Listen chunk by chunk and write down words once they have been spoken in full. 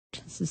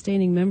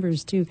sustaining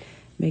members to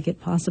make it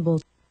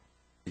possible.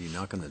 Did you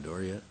knock on the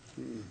door yet?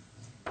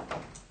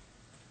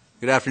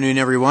 Good afternoon,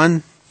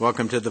 everyone.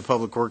 Welcome to the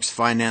Public Works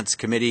Finance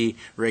Committee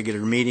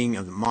regular meeting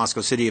of the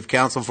Moscow City of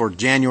Council for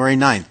January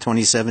 9th,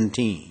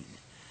 2017.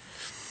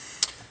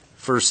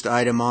 First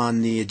item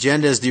on the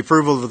agenda is the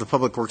approval of the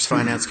Public Works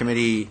Finance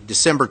Committee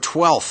December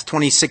 12th,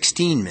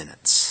 2016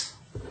 minutes.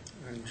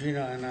 And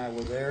Gina and I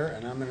were there,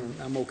 and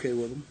I'm okay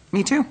with them.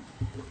 Me too.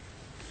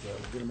 So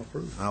get them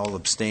approved. I'll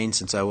abstain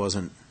since I was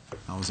on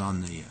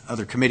the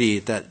other committee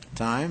at that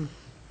time.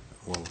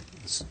 We'll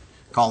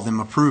call them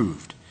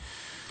approved.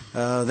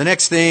 The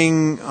next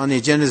thing on the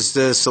agenda is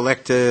to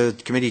select a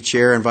committee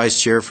chair and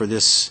vice chair for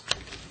this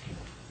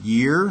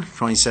year,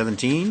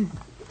 2017.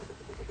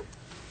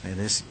 And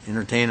this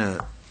entertain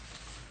a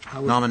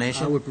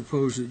nomination. I would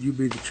propose that you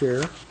be the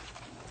chair.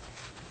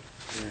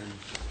 And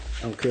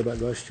I don't care about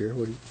vice chair.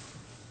 What do you?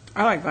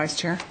 I like vice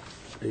chair.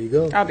 There you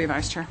go. I'll be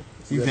vice chair.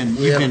 You've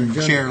been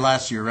chair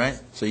last year, right?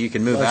 So you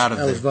can move out of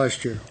I was vice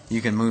chair.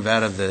 You can move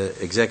out of the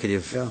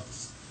executive Yeah.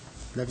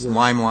 That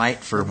limelight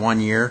for 1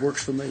 year.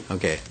 works for me.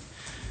 Okay.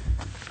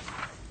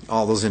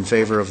 All those in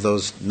favor of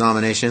those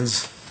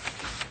nominations?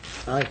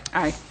 Aye.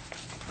 Aye.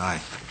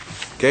 Aye.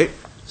 Okay.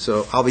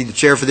 So I'll be the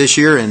chair for this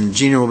year, and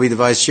Gina will be the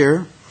vice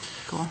chair.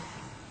 Cool.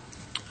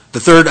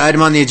 The third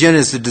item on the agenda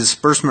is the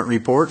disbursement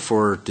report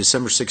for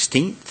December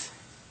 16th.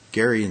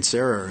 Gary and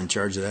Sarah are in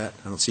charge of that.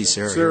 I don't see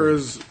Sarah here.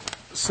 Sarah's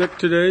sick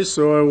today,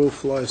 so I will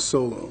fly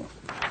solo.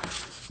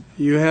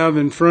 You have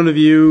in front of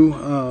you,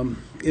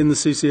 in the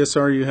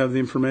CCSR, you have the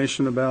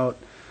information about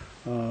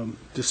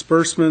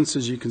disbursements.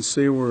 As you can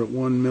see, we're at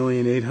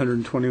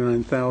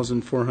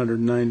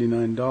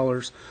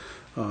 $1,829,499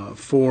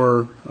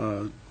 for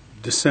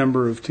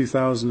December of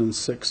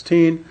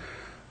 2016.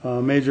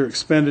 Major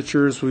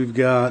expenditures, we've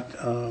got,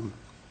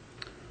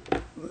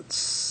 let's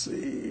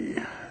see,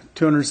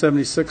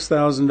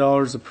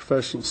 $276,000 of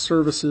professional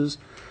services,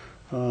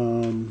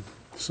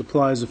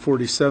 supplies of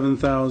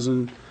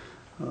 $47,000,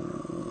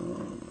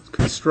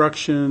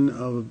 construction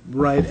of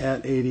right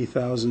at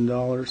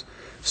 $80,000.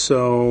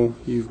 So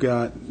you've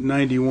got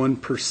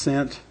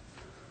 91%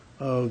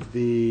 of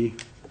the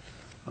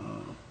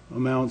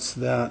amounts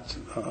that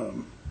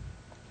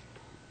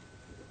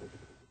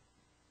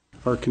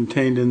are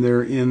contained in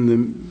there in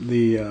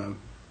the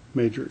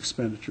major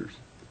expenditures.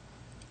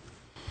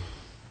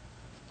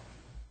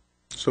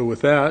 So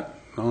with that,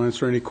 I'll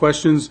answer any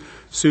questions.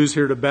 Sue's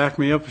here to back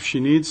me up if she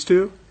needs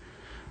to.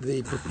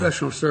 The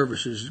professional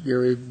services,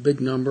 Gary, big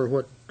number.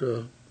 What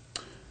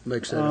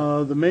makes that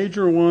up? The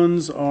major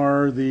ones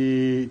are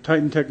the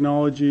Titan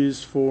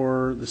Technologies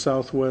for the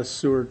Southwest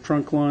Sewer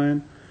Trunk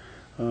Line,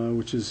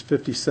 which is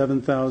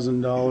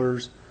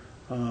 $57,000.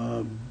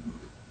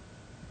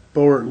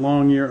 Boert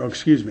Longyear,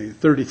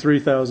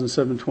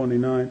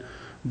 $33,729.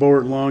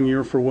 Boert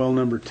Longyear for well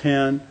number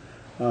 10.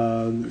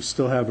 We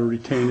still have a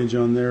retainage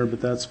on there,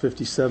 but that's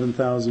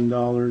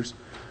 $57,000.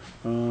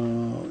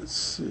 Let's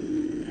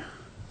see.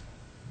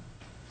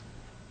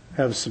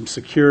 Have some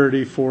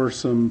security for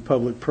some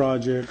public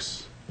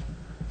projects.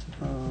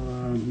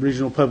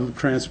 Regional public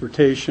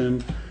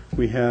transportation,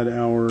 we had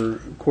our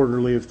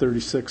quarterly of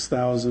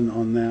 $36,000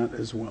 on that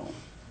as well.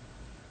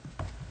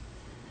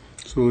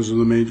 So those are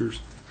the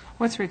majors.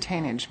 What's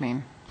retainage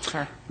mean,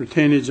 sir?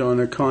 Retainage on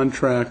a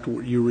contract,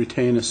 you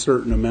retain a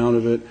certain amount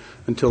of it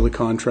until the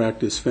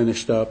contract is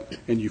finished up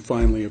and you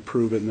finally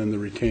approve it, and then the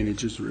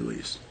retainage is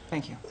released.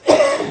 Thank you.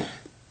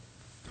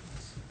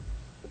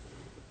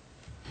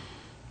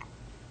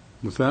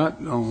 With that,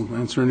 I'll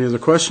answer any other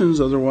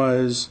questions.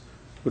 Otherwise,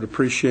 would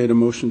appreciate a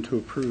motion to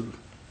approve.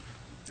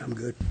 I'm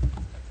good.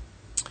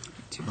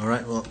 All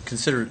right. Well,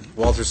 consider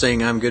Walter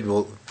saying I'm good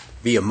will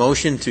be a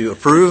motion to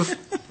approve.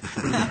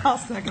 I'll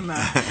second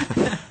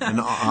that. And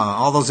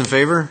all those in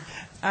favor?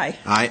 Aye.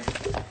 Aye.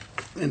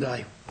 And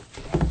aye.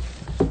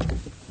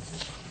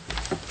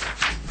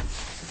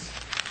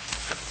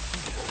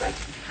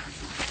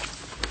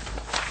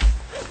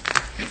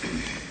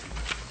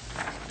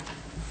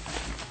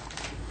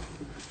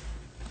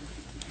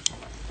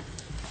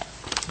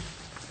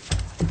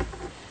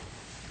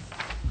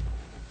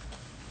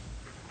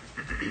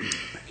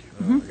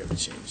 I got to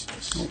change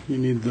this. You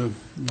need the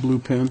blue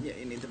pen. Yeah,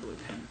 you need the blue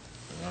pen.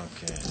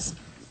 Okay. So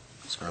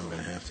I'm going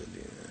to have to do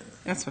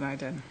that. That's what I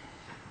did.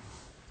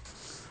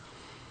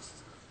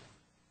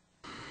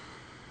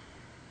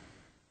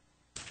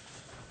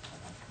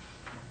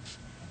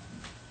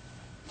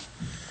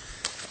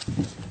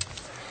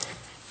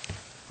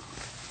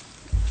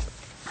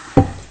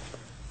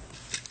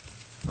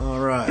 All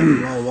right.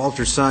 While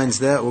Walter signs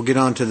that, we'll get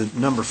on to the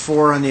number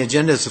 4 on the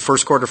agenda. It's the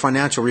first quarter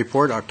financial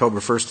report, October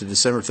 1st to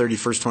December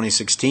 31st,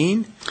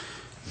 2016.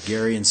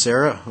 Gary and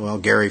Sarah. Well,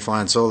 Gary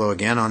flying solo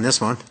again on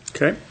this one.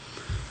 Okay.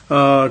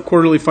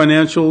 Quarterly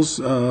financials.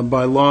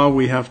 By law,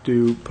 we have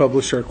to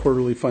publish our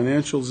quarterly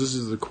financials. This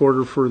is the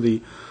quarter for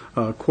the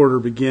quarter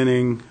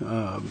beginning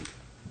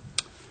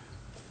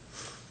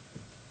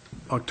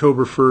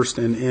October 1st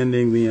and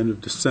ending the end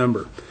of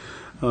December.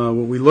 What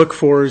we look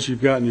for is,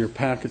 you've got in your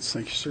packets,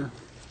 thank you, sir,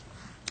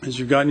 As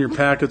you've got in your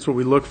packets, what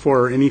we look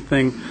for are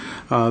anything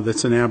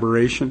that's an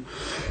aberration.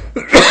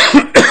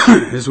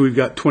 As we've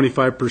got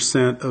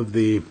 25% of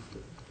the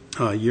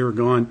year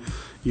gone,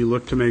 you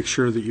look to make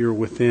sure that you're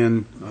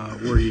within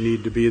where you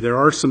need to be. There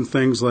are some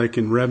things like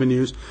in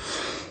revenues,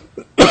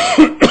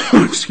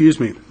 excuse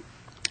me,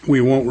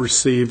 we won't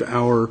receive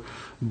our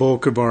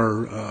bulk of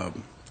our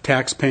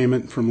tax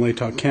payment from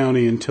Latah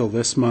County until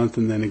this month,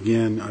 and then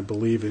again, I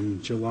believe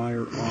in July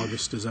or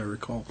August, as I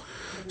recall.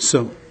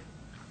 So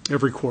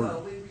every quarter.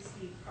 Well, we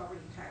receive property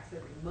tax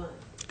every month.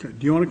 Okay.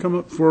 Do you want to come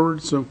up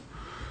forward so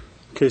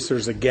in case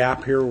there's a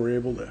gap here, we're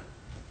able to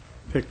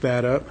pick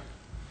that up?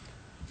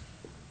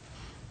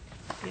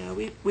 Yeah,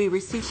 we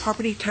receive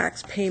property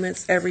tax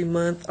payments every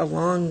month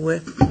along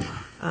with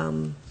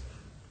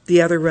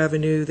the other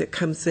revenue that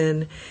comes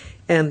in.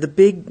 And the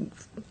big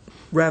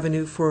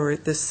revenue for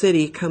the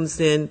city comes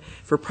in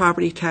for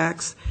property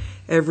tax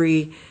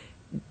every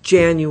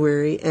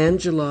January and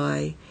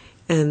July.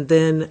 And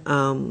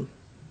then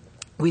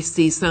we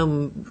see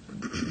some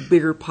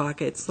bigger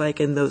pockets like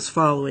in those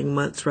following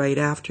months right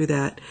after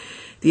that.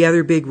 The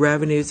other big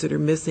revenues that are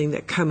missing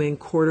that come in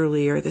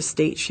quarterly are the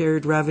state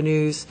shared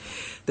revenues,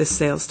 the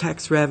sales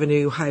tax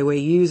revenue, highway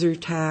user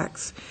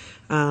tax,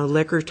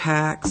 liquor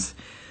tax.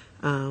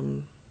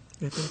 I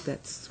think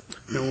that's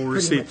And we'll pretty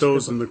receive much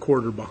those the- in the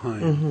quarter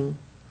behind.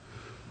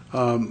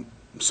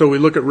 So we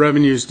look at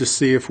revenues to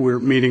see if we're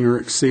meeting or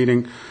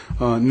exceeding,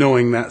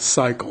 knowing that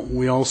cycle.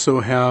 We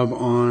also have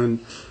on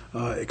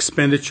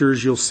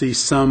expenditures, you'll see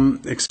some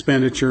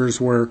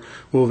expenditures where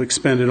we'll have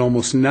expended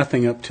almost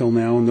nothing up till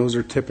now, and those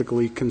are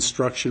typically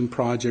construction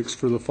projects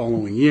for the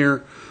following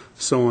year,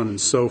 so on and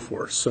so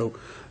forth. So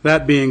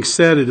that being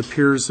said, it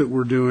appears that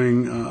we're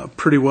doing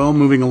pretty well,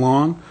 moving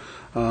along.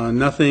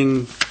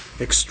 Nothing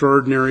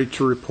extraordinary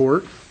to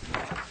report.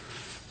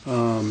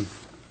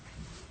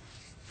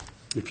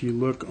 If you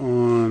look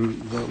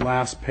on the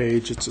last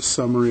page, it's a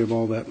summary of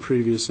all that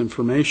previous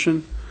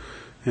information,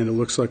 and it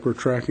looks like we're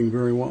tracking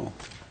very well.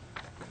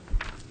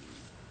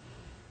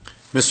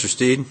 Mr.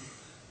 Steed?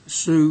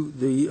 Sue,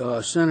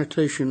 the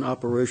sanitation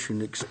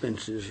operation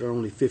expenses are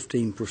only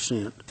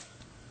 15%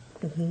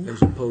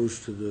 as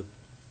opposed to the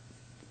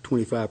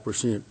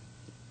 25%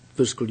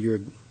 fiscal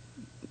year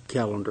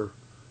calendar.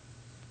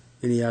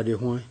 Any idea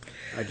why?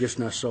 I just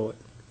not saw it.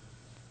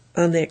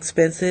 on the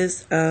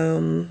expenses.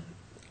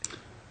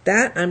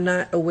 That I'm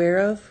not aware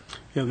of.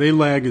 Yeah, they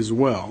lag as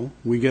well.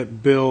 We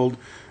get billed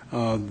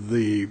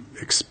the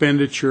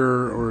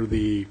expenditure or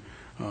the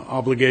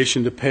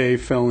obligation to pay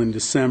fell in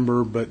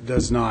December, but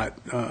does not,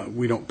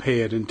 we don't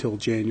pay it until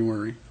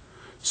January.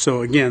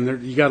 So again,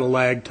 you got a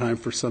lag time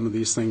for some of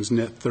these things,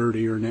 net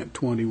 30 or net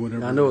 20,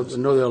 whatever. I know it is.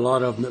 there are a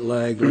lot of them that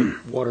lag, like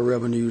water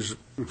revenues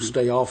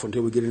stay off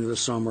until we get into the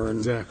summer. And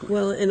Exactly.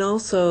 Well, and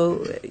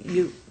also,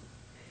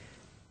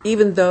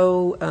 even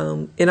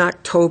though in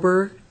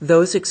October,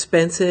 those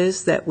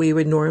expenses that we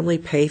would normally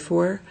pay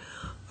for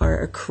are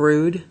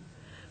accrued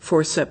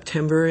for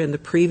September in the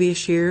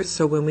previous year.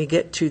 So when we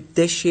get to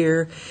this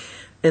year,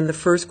 in the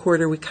first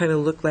quarter, we kind of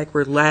look like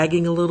we're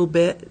lagging a little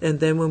bit. And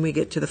then when we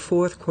get to the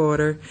fourth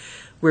quarter,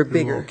 we're It'll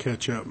bigger. all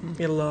catch up.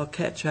 It'll all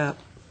catch up.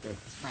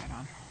 Right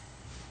on.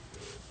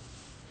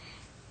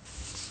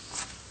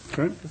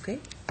 Okay. Okay?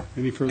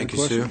 Any further Thank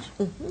you, Sue.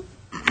 questions?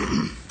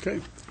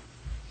 Okay.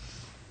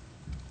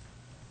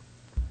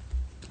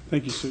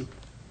 Thank you, Sue.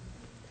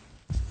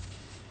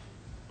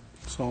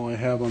 That's all I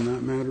have on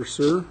that matter,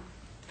 sir.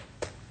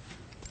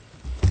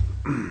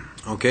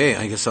 Okay,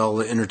 I guess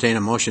I'll entertain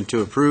a motion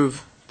to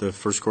approve the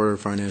first quarter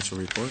financial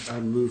report.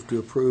 I'd move to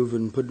approve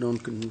and put it on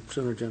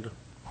consent agenda.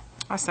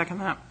 I second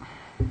that.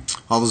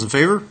 All those in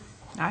favor?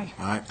 Aye.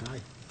 Aye.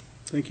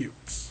 Thank you.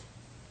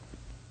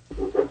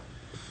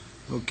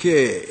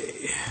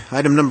 Okay,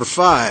 item number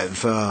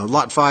 5,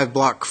 Lot 5,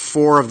 Block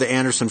 4 of the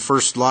Anderson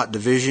First Lot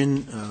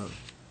Division.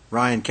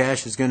 Ryan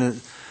Cash is going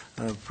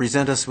to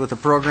present us with a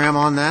program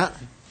on that.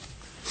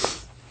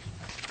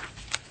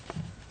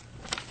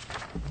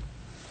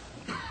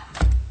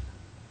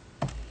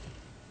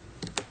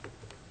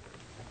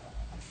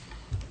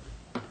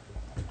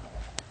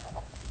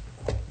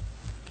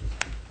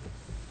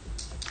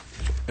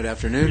 Good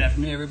afternoon. Good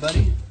afternoon,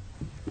 everybody.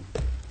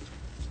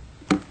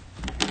 There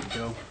we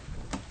go.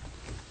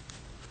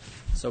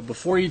 So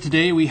before you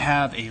today, we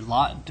have a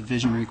lot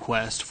division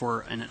request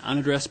for an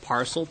unaddressed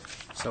parcel.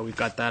 So we've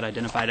got that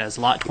identified as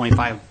Lot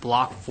 25,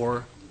 Block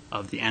 4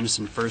 of the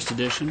Anderson First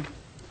Edition.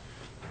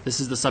 This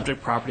is the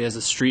subject property as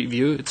a street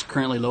view. It's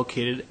currently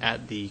located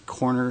at the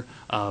corner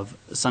of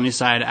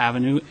Sunnyside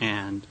Avenue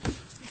and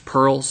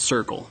Pearl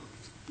Circle.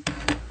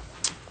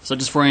 So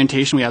just for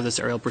orientation, we have this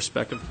aerial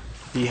perspective.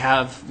 We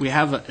have,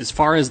 as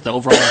far as the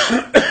overall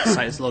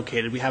site is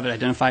located, we have it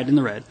identified in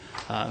the red,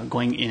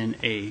 going in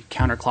a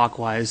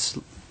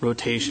counterclockwise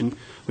rotation.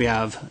 We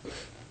have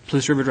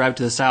Police River Drive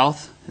to the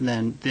south, and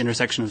then the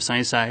intersection of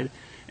Sunnyside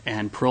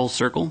and Pearl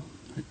Circle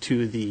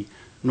to the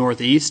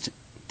northeast.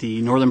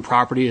 The northern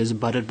property is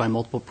abutted by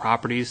multiple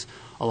properties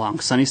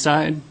along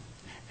Sunnyside,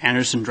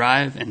 Anderson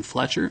Drive, and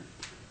Fletcher.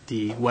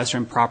 The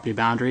western property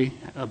boundary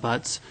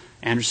abuts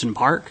Anderson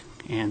Park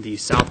and the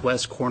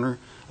southwest corner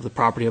of the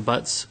property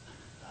abuts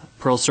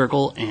Pearl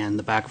Circle and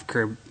the back of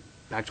curb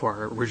back to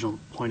our original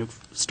point of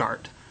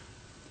start.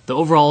 The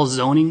overall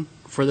zoning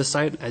for this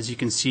site, as you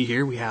can see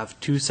here, we have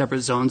two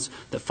separate zones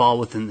that fall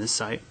within this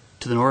site.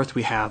 To the north,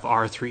 we have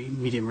R3,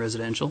 medium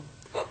residential.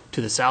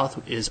 To the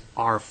south is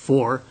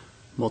R4,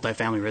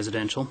 multifamily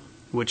residential,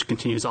 which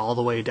continues all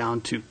the way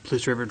down to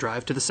Police River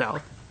Drive to the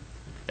south,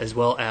 as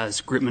well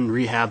as Gritman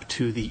Rehab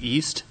to the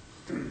east.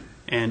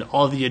 And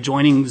all the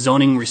adjoining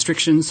zoning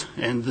restrictions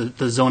and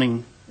the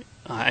zoning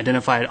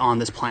identified on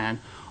this plan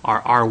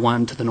are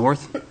R1 to the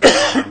north.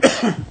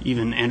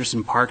 Even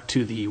Anderson Park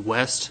to the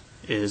west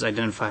is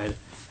identified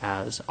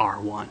as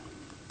R1.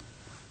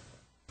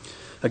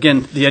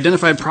 Again, the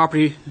identified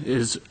property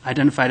is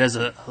identified as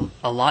a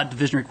lot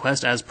division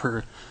request as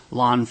per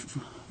Lon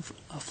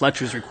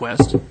Fletcher's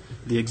request.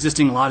 The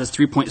existing lot is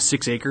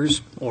 3.6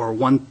 acres, or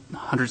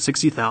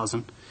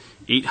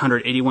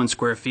 160,881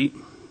 square feet.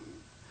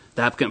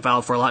 The applicant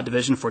filed for a lot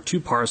division for two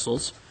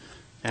parcels,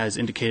 as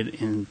indicated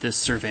in this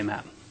survey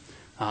map.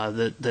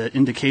 The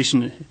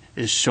indication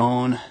is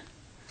shown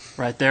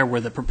right there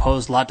where the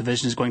proposed lot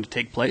division is going to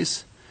take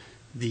place.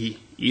 The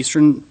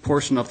eastern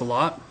portion of the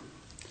lot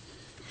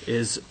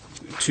is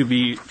to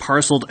be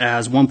parceled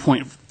as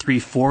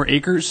 1.34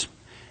 acres,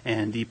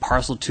 and the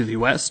parcel to the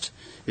west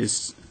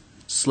is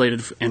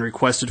slated and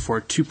requested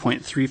for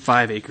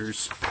 2.35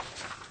 acres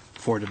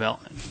for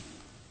development.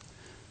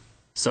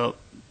 So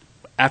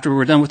after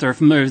we're done with our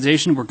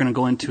familiarization, we're going to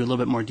go into a little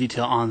bit more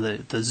detail on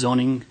the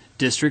zoning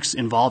districts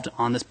involved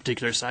on this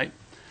particular site.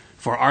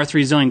 For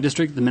R3 zoning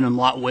district, the minimum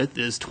lot width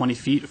is 20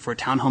 feet for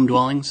townhome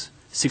dwellings,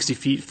 60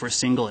 feet for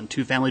single and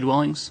two-family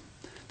dwellings.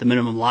 The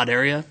minimum lot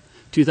area,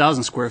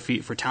 2,000 square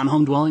feet for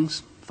townhome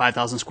dwellings,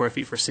 5,000 square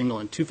feet for single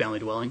and two-family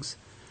dwellings.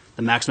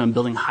 The maximum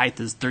building height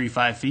is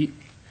 35 feet,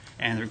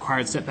 and the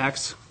required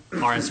setbacks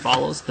are as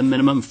follows. The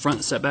minimum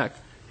front setback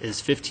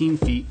is 15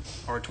 feet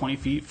or 20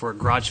 feet for a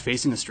garage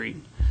facing the street.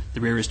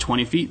 The rear is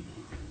 20 feet.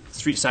 The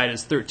street side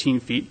is 13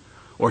 feet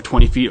or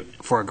 20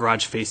 feet for a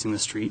garage facing the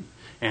street.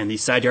 And the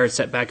side yard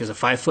setback is a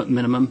 5-foot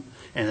minimum,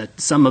 and the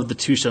sum of the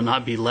two shall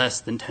not be less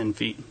than 10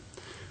 feet.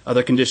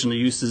 Other conditional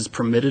uses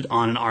permitted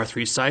on an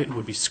R3 site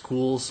would be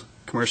schools,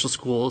 commercial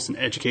schools, and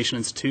education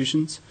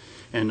institutions.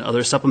 And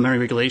other supplementary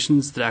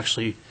regulations that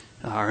actually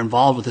are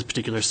involved with this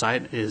particular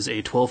site is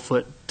a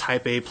 12-foot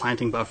type A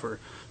planting buffer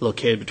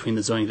located between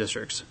the zoning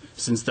districts.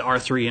 Since the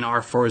R3 and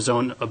R4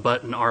 zone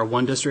abut an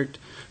R1 district,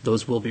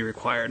 those will be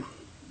required.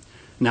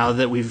 Now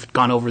that we've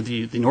gone over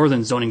the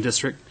northern zoning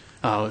district,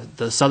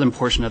 the southern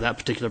portion of that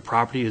particular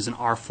property is an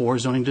R4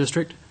 zoning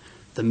district.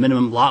 The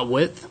minimum lot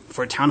width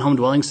for townhome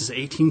dwellings is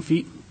 18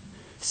 feet.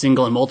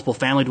 Single and multiple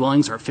family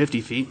dwellings are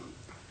 50 feet.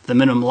 The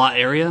minimum lot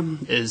area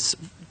is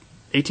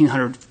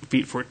 1,800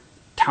 feet for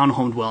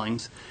townhome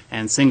dwellings,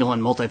 and single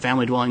and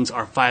multifamily dwellings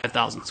are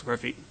 5,000 square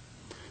feet.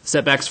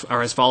 Setbacks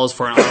are as follows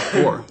for an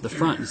R4. The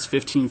front is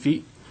 15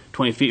 feet,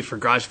 20 feet for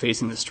garage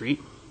facing the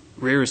street.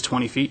 Rear is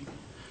 20 feet.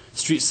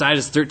 Street side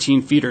is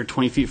 13 feet or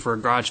 20 feet for a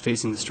garage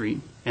facing the street,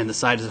 and the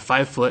side is a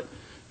 5-foot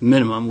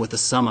minimum with a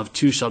sum of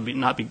two shall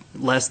not be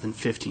less than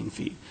 15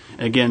 feet.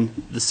 And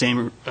again, the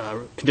same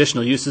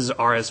conditional uses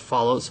are as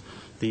follows.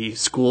 The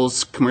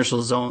schools,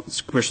 commercial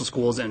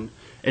schools, and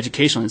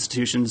educational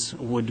institutions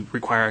would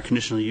require a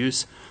conditional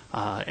use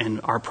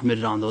and are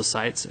permitted on those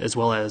sites, as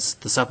well as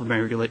the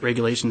supplementary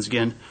regulations,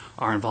 again,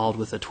 are involved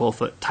with a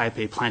 12-foot type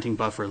A planting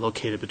buffer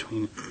located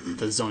between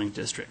the zoning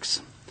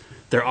districts.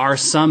 There are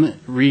some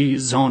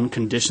rezone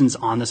conditions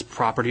on this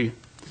property.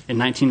 In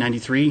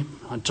 1993,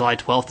 on July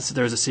 12th,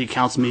 there was a city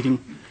council meeting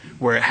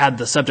where it had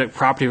the subject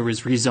property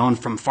was rezoned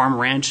from farm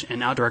ranch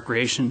and outdoor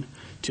recreation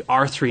to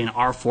R3 and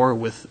R4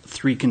 with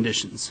 3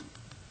 conditions.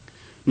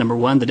 Number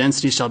 1, the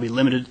density shall be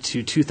limited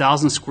to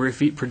 2,000 square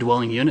feet per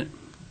dwelling unit.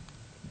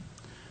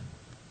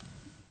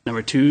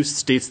 Number 2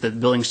 states that the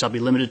building shall be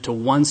limited to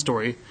 1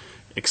 story,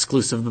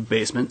 exclusive of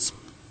basements.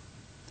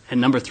 And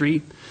number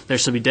 3, there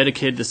shall be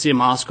dedicated to City of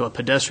Moscow a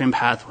pedestrian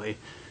pathway,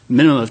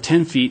 minimum of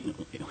 10 feet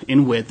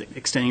in width,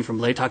 extending from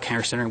Laytock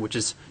Care Center, which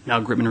is now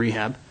Gritman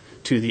Rehab,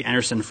 to the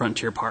Anderson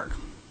Frontier Park.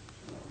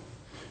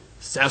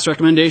 Staff's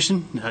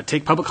recommendation,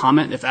 take public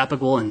comment if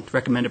applicable and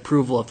recommend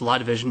approval of the lot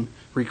division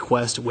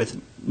request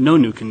with no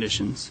new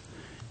conditions.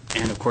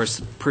 And of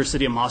course, per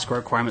City of Moscow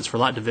requirements for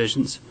lot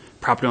divisions,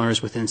 property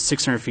owners within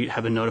 600 feet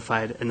have been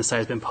notified and the site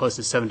has been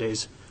posted 7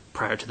 days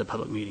prior to the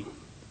public meeting.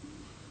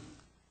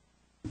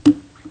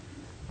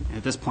 And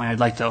at this point, I'd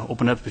like to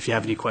open up if you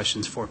have any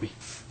questions for me.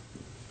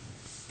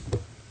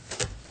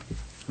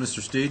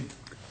 Mr. Steed?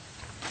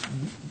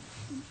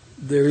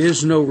 There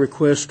is no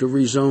request to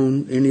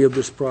rezone any of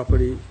this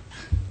property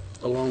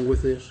along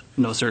with this?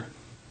 No, sir.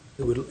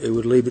 It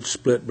would leave it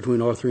split between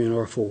R3 and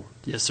R4?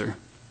 Yes, sir.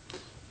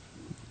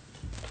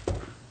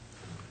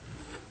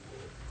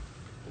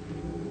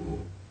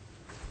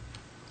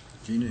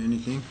 Gina,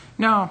 anything?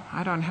 No,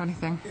 I don't have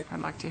anything. I'd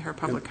like to hear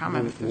public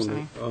comment if there's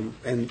any.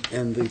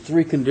 And the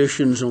 3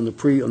 conditions on the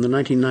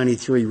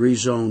 1993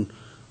 rezone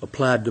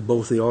applied to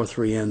both the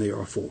R3 and the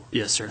R4?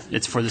 Yes, sir.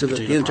 It's for this To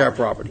particular the entire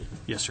property?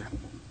 Yes, sir.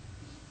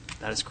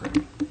 That is correct.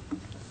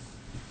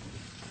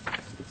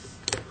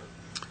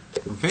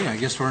 Okay, I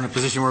guess we're in a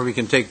position where we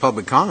can take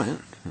public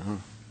comment.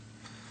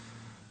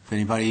 If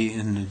anybody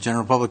in the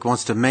general public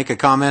wants to make a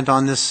comment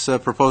on this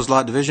proposed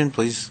lot division,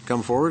 please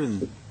come forward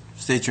and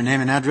state your name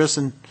and address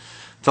and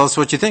tell us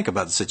what you think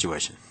about the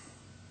situation.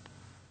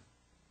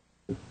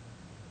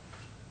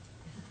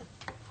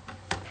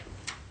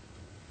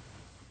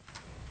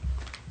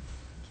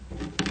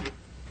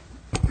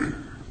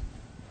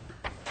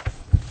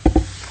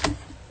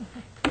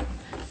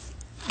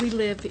 We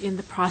live in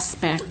the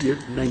Prospect. Your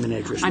name and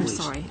address, I'm please.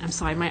 sorry.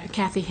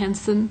 Kathy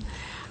Henson,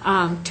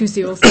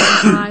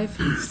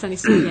 2075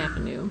 Sunnyside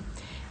Avenue.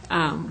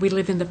 We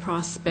live in the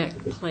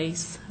Prospect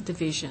Place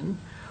division,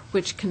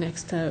 which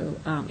connects to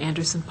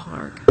Anderson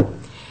Park.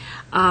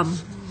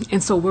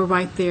 And so we're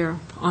right there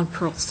on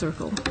Pearl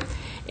Circle.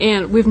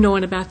 And we've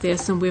known about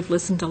this, and we've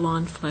listened to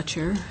Lon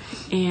Fletcher.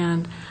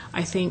 And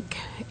I think,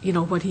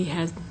 what he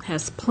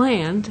has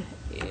planned,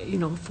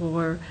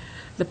 for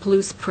the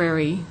Palouse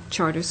Prairie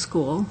Charter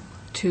School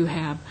to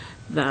have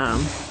the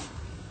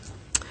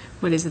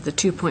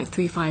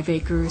 2.35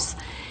 acres,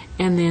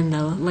 and then the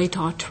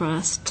Latah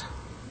Trust,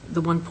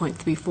 the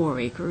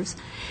 1.34 acres.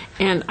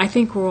 And I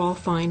think we're all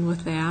fine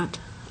with that.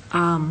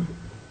 I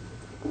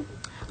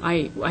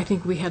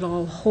think we had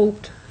all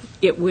hoped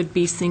it would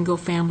be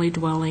single-family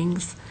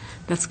dwellings.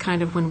 That's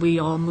kind of when we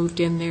all moved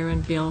in there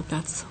and built.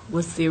 That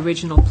was the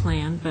original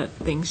plan, but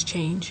things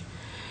change.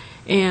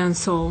 And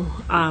so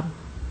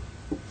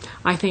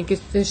I think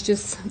there's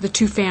just the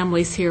two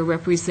families here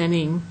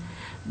representing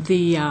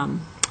the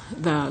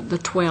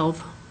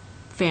 12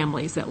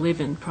 families that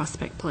live in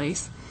Prospect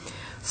Place.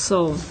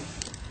 So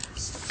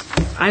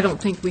I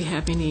don't think we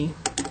have any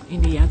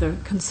other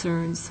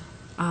concerns.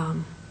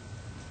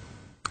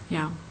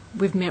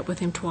 We've met with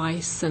him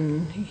twice,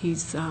 and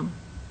he's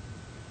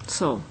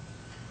so.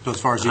 So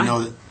as far as you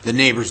know, the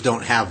neighbors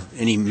don't have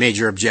any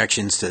major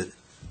objections to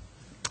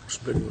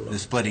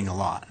splitting a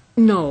lot?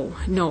 No.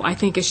 I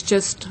think it's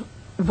just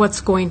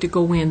what's going to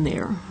go in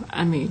there.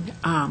 I mean,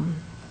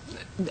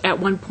 at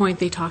one point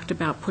they talked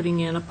about putting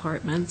in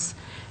apartments,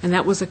 and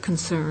that was a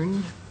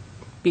concern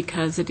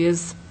because it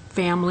is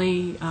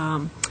family,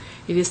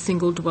 it is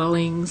single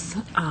dwellings,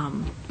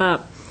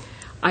 but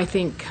I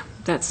think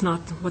that's not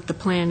what the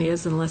plan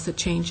is unless it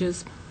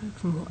changes.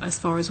 As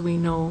far as we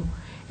know,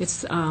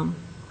 it's going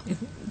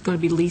to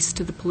be leased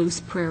to the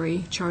Palouse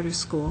Prairie Charter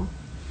School.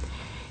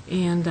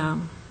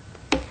 And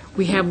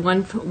we have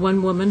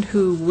one woman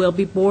who will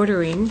be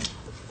bordering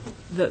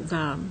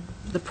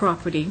the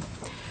property,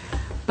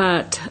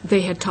 but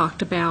they had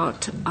talked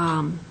about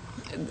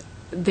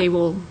they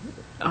will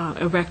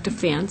erect a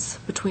fence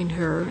between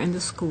her and the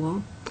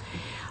school.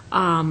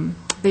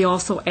 They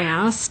also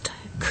asked,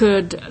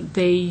 could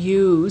they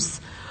use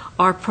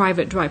our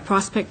private drive?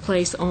 Prospect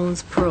Place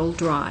owns Pearl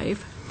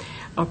Drive,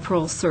 or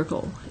Pearl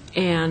Circle,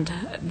 and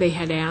they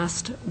had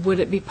asked, would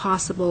it be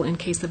possible in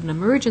case of an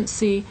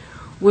emergency,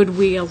 would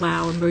we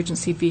allow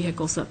emergency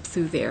vehicles up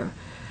through there?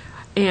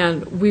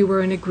 And we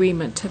were in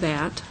agreement to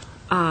that.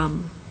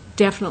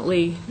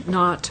 Definitely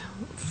not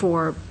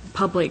for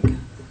public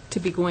to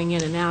be going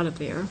in and out of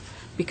there,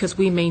 because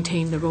we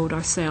maintain the road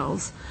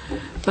ourselves.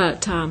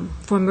 But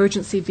for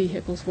emergency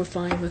vehicles, we're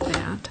fine with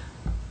that.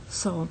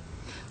 So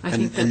I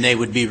think that, and they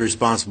would be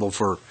responsible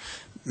for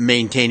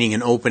maintaining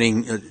and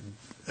opening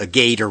a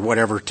gate or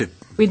whatever to.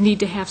 we'd need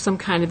to have some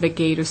kind of a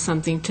gate or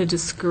something to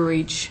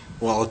discourage.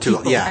 Well,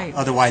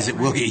 otherwise it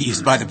will get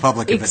used by the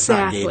public if it's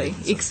not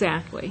gated.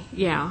 Exactly,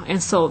 yeah.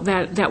 And so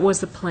that was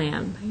the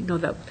plan,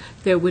 that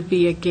there would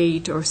be a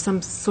gate or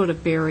some sort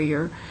of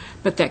barrier,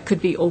 but that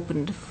could be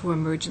opened for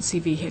emergency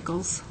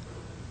vehicles.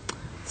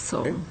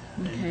 So,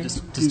 okay.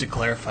 Just to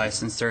clarify,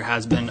 since there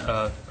has been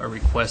a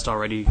request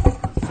already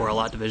for a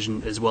lot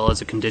division as well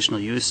as a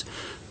conditional use,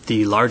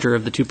 the larger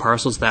of the two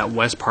parcels, that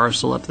west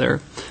parcel up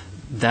there,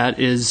 that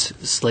is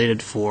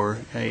slated for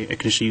a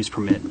conditional use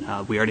permit.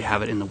 We already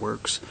have it in the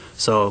works.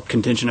 So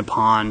contingent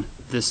upon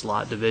this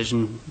lot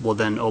division will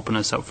then open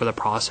us up for the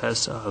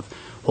process of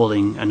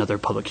holding another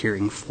public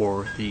hearing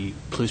for the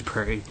Palouse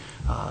Prairie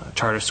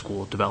Charter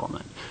School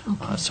development.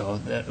 Okay. So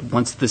that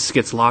once this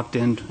gets locked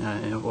in,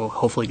 well,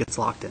 hopefully gets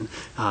locked in,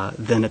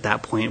 then at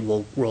that point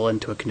we'll roll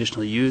into a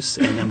conditional use,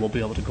 and then we'll be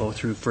able to go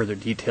through further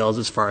details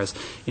as far as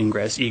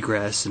ingress,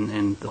 egress,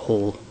 and the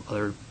whole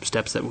other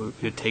steps that we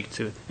would take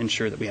to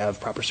ensure that we have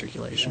proper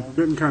circulation.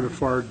 We're getting kind of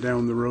far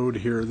down the road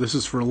here. This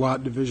is for a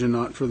lot division,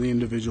 not for the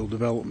individual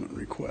development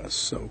requests.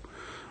 So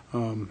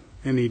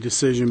any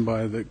decision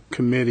by the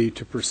committee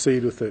to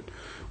proceed with it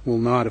will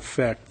not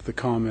affect the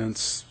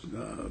comments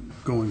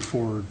going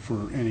forward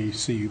for any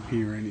CUP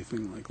or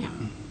anything like that.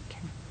 Okay.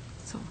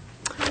 So,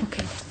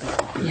 okay.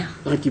 Yeah.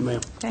 Thank you,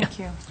 ma'am. Thank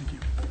you.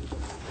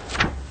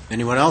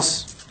 Anyone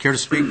else care to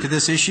speak to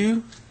this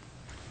issue?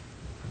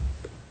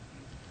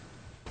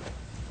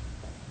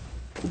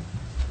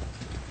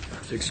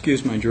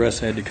 Excuse my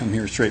dress, I had to come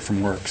here straight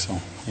from work, so,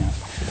 yeah.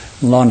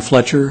 Lon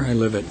Fletcher, I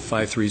live at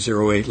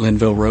 5308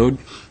 Linville Road,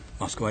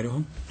 Moscow,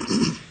 Idaho,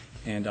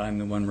 and I'm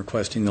the one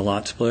requesting the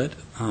lot split.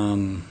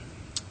 The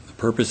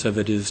purpose of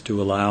it is to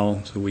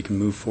allow so we can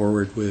move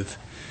forward with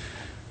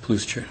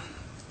Palouse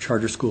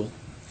Charter School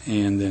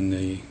and then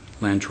the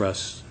land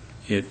trust.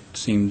 It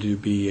seemed to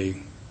be a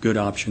good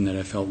option that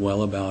I felt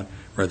well about,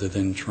 rather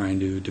than trying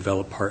to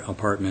develop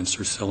apartments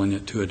or selling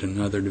it to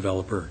another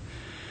developer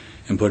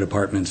and put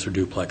apartments or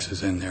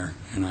duplexes in there.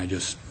 And I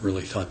just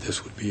really thought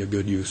this would be a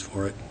good use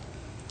for it.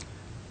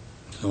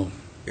 So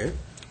Okay.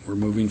 we're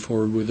moving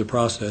forward with the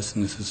process,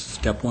 and this is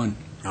step one.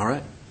 All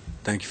right.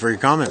 Thank you for your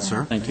comments,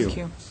 sir. Thank you. Thank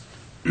you.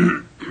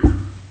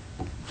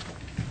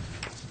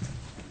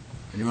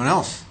 Anyone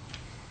else?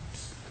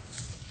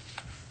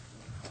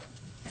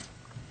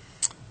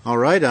 All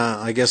right,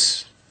 I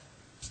guess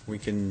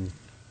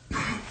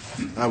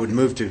I would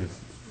move to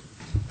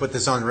put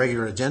this on the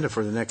regular agenda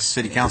for the next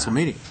city council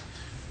meeting.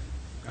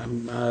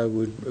 I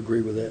would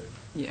agree with that.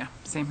 Yeah,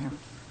 same here.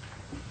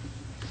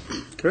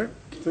 Okay.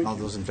 All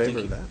those in favor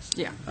of that?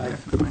 Yeah,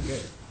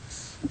 definitely.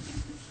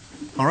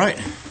 All right.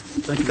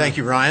 Thank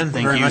you, Ryan,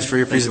 very much for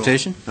your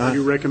presentation. Are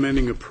you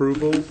recommending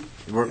approval?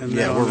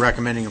 We're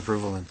recommending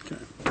approval, Okay.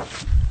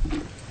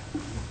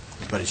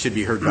 but it should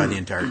be heard by the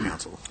entire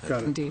council.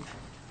 Got it. Indeed.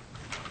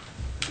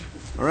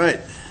 All right.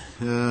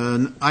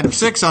 Item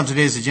 6 on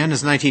today's agenda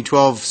is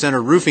 1912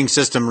 Center Roofing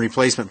System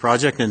Replacement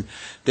Project, and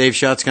Dave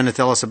Schutt's going to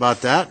tell us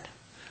about that.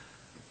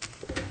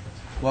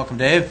 Welcome,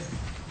 Dave.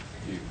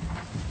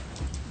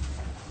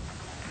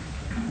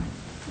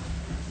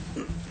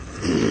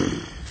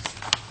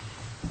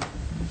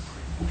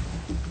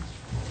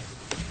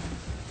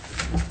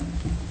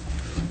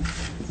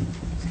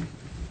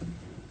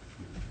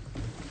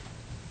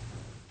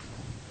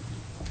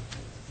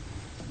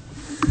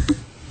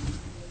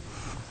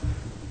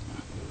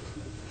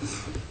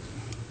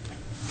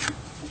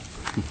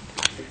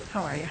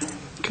 How are you?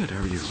 Good,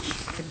 how are you?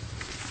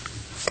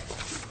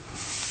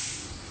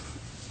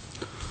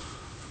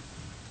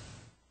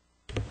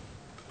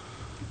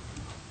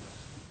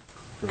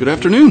 Good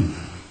afternoon.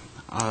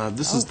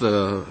 This is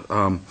the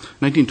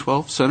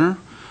 1912 Center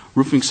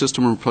Roofing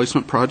System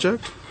Replacement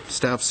Project.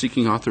 Staff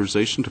seeking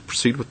authorization to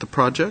proceed with the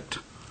project.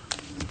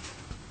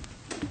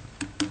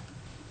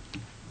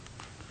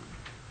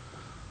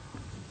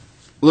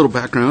 A little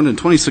background. In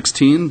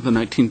 2016, the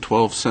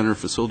 1912 Center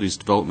Facilities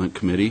Development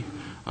Committee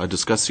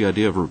discussed the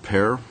idea of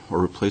repair or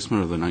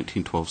replacement of the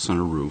 1912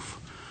 Center roof.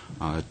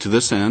 To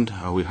this end,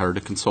 we hired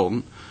a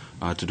consultant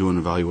to do an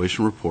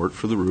evaluation report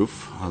for the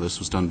roof. This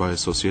was done by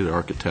Associated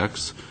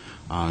Architects,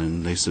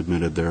 and they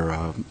submitted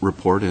their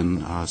report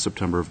in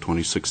September of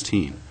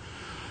 2016.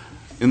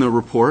 In the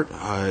report,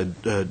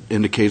 it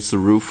indicates the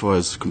roof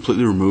was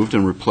completely removed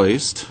and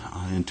replaced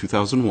in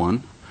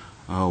 2001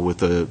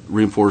 with a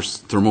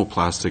reinforced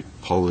thermoplastic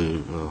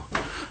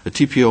a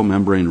TPO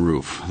membrane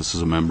roof. This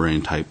is a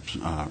membrane type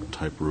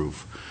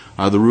roof.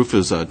 The roof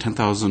is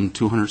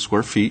 10,200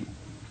 square feet,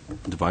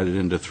 divided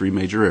into 3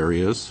 major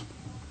areas.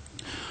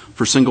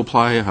 For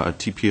single-ply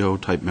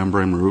TPO-type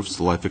membrane roofs,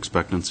 the life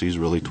expectancy is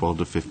really 12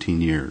 to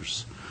 15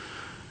 years.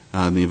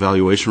 In the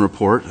evaluation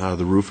report,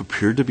 the roof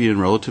appeared to be in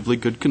relatively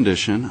good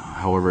condition.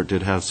 However, it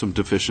did have some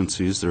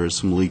deficiencies. There is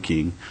some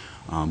leaking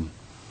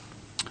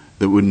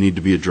that would need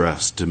to be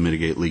addressed to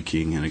mitigate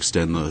leaking and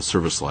extend the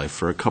service life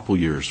for a couple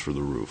years for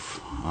the roof.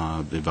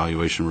 The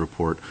evaluation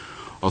report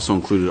also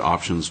included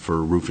options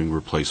for roofing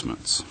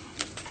replacements.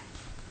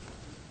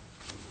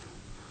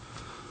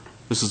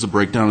 This is a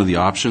breakdown of the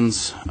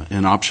options.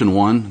 In option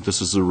 1,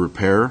 this is a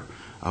repair.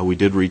 We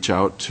did reach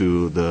out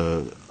to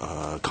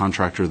the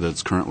contractor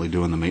that's currently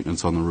doing the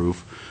maintenance on the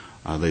roof.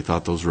 They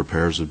thought those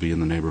repairs would be in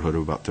the neighborhood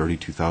of about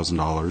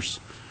 $32,000.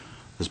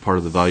 As part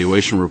of the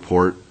evaluation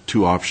report,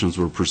 2 options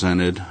were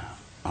presented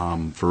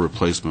for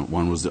replacement.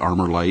 One was the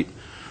Armor Light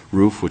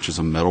roof, which is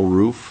a metal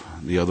roof.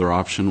 The other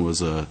option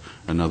was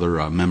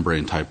another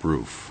membrane-type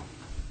roof.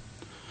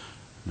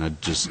 And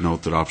I'd just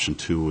note that option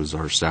 2 was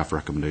our staff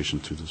recommendation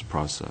through this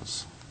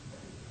process.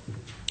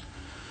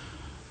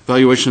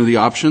 Evaluation of the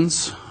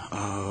options.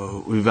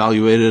 We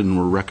evaluated and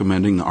we're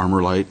recommending the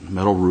Armor Light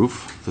metal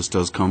roof. This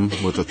does come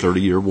with a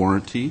 30-year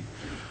warranty.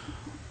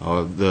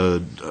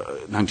 The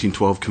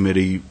 1912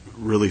 committee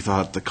really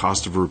thought the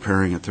cost of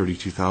repairing at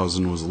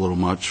 $32,000 was a little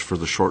much for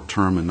the short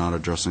term and not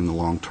addressing the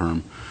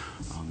long-term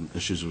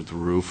issues with the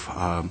roof.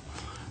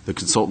 The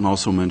consultant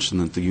also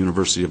mentioned that the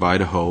University of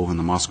Idaho and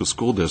the Moscow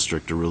School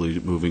District are really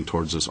moving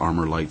towards this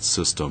Armor Light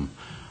system.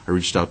 I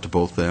reached out to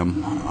both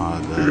them.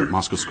 The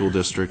Moscow School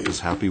District is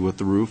happy with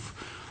the roof.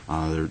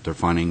 They're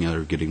finding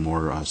they're getting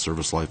more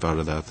service life out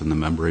of that than the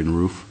membrane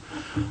roof.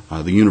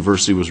 The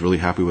university was really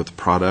happy with the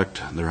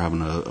product. They're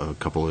having a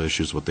couple of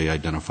issues, what they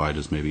identified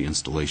as maybe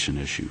installation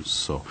issues.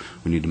 So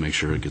we need to make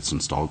sure it gets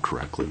installed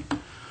correctly.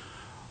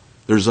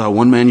 There's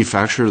one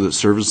manufacturer that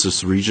serves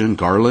this region,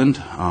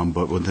 Garland,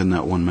 but within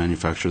that one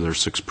manufacturer, there are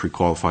 6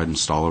 pre-qualified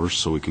installers,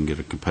 so we can get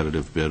a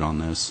competitive bid on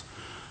this.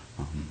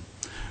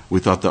 We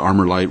thought the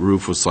Armor Light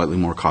roof was slightly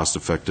more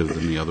cost-effective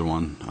than the other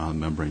one,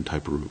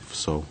 membrane-type roof.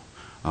 So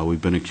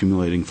we've been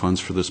accumulating funds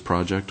for this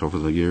project over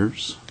the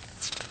years.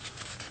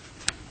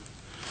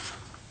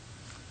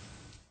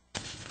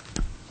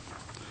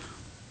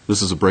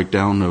 This is a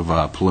breakdown of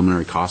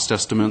preliminary cost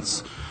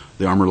estimates.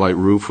 The Armor Light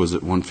roof was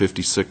at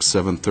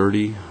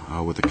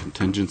 $156,730 with a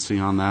contingency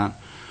on that.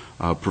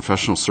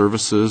 Professional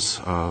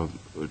services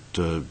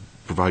to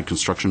provide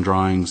construction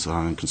drawings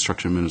and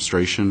construction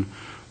administration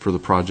for the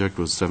project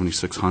was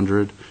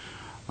 $7,600.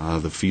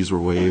 The fees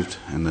were waived,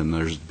 and then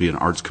there's be an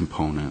arts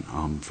component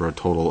for a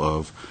total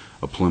of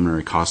a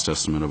preliminary cost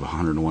estimate of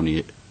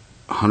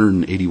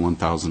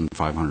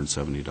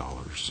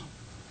 $181,570.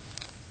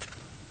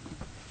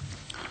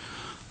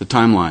 The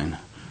timeline.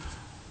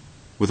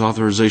 With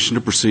authorization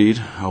to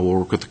proceed, we'll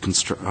work with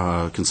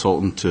the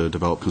consultant to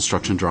develop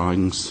construction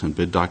drawings and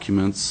bid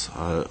documents,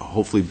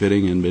 hopefully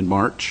bidding in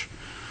mid-March.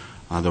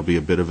 There'll be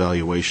a bid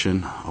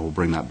evaluation. We'll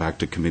bring that back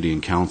to committee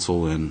and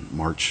council in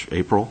March,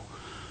 April.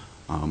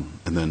 And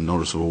then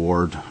notice of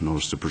award,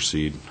 notice to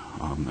proceed,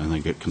 and then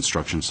get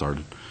construction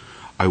started.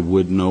 I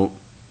would note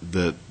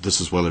that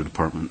this is weather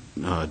department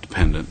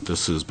dependent.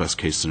 This is best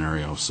case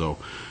scenario. So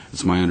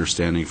it's my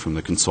understanding from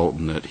the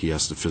consultant that he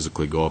has to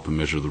physically go up and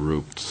measure the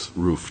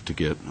roof to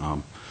get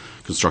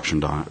construction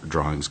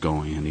drawings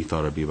going, and he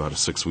thought it'd be about a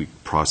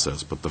 6-week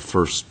process. But the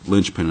first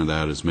linchpin of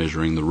that is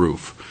measuring the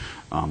roof.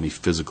 He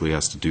physically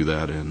has to do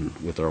that, and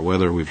with our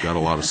weather, we've got a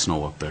lot of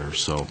snow up there,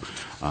 so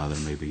there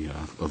may be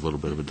a little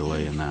bit of a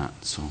delay in that.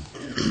 So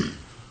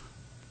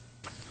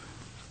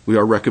we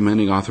are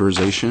recommending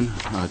authorization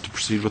to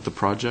proceed with the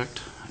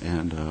project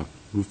and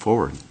move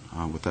forward.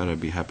 With that, I'd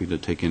be happy to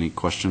take any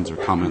questions or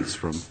comments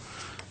from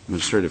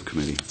Administrative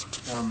Committee.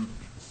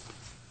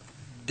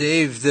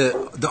 Dave,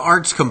 the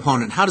arts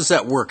component, how does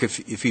that work?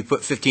 If you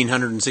put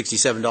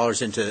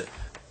 $1,567 into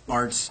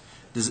arts,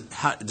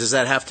 does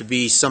that have to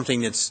be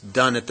something that's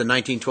done at the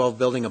 1912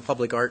 building, a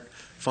public art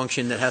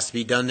function that has to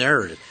be done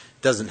there, or it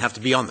doesn't have to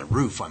be on the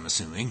roof, I'm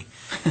assuming?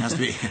 It has to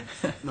be.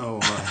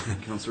 No,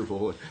 Councilor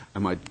Vola, I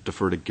might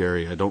defer to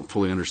Gary. I don't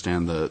fully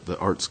understand the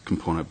arts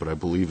component, but I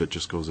believe it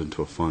just goes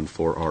into a fund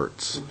for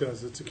arts. It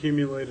does. It's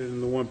accumulated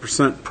in the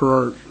 1%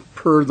 per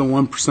the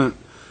 1%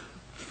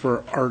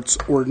 for arts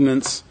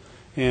ordinance,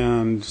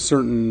 and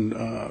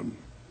certain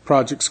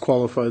projects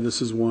qualify.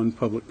 This is one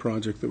public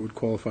project that would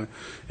qualify.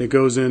 It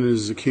goes in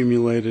as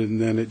accumulated,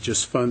 and then it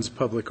just funds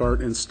public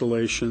art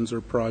installations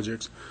or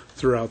projects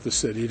throughout the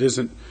city.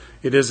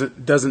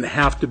 It doesn't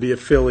have to be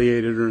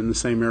affiliated or in the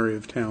same area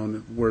of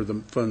town where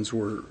the funds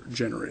were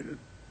generated.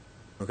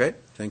 Okay,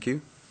 thank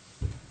you.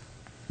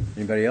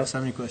 Anybody else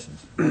have any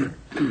questions?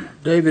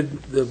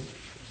 David, the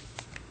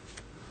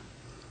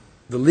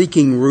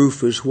leaking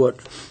roof is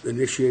what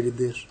initiated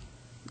this?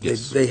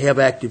 Yes. They have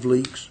active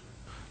leaks?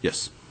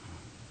 Yes.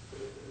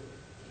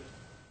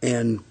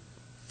 And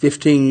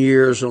 15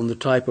 years on the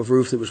type of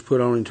roof that was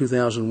put on in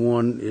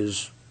 2001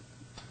 is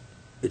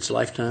its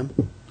lifetime?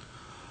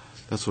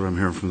 That's what I'm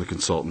hearing from the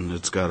consultant.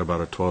 It's got about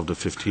a 12 to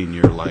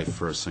 15-year life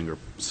for a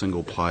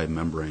single ply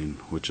membrane,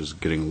 which is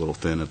getting a little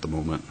thin at the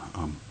moment.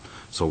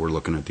 So we're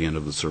looking at the end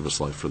of the service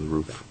life for the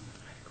roof.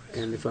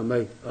 And if I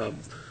may,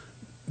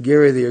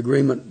 Gary, the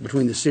agreement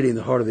between the city and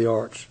the Heart of the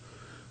Arts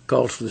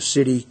calls for the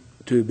city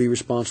to be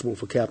responsible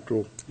for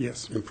capital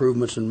Yes.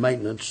 improvements and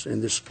maintenance,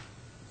 and this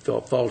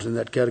falls in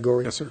that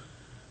category? Yes, sir.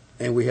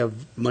 And we have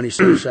money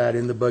set aside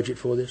in the budget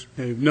for this?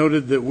 You've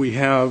noted that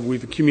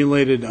we've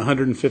accumulated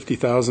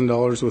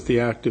 $150,000 with the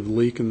active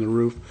leak in the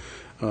roof.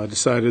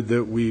 Decided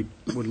that we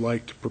would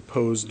like to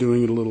propose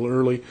doing it a little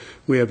early.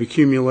 We have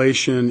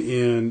accumulation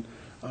in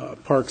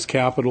Parks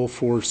Capital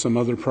for some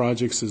other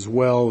projects as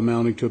well,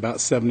 amounting to about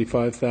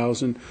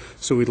 $75,000.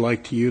 So we'd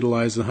like to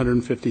utilize the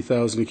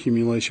 $150,000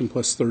 accumulation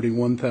plus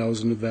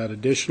 $31,000 of that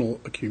additional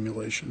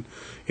accumulation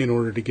in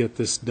order to get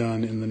this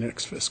done in the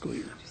next fiscal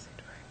year.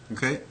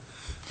 Okay.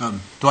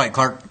 Dwight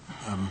Clark,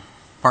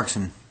 Parks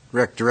and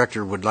Rec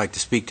Director, would like to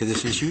speak to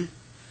this issue.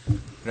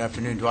 Good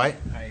afternoon, Dwight.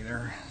 Hi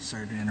there.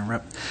 Sorry to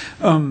interrupt.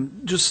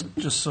 Just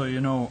so you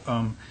know,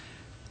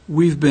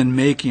 we've been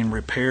making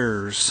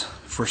repairs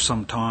for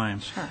some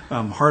time. Sure.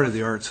 Heart of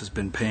the Arts has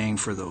been paying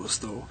for those,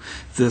 though.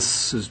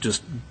 This is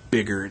just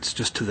bigger. It's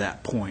just to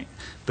that point.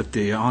 But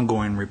the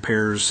ongoing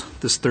repairs,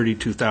 this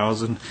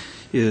 $32,000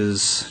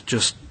 is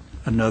just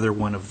another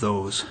one of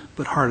those.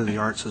 But Heart of the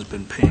Arts has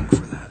been paying for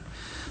that.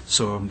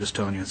 So I'm just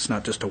telling you, it's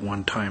not just a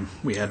one-time.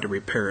 We had to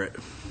repair it.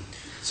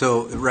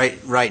 So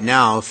right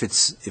now, if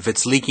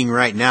it's leaking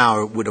right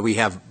now, would we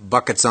have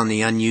buckets on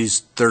the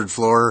unused third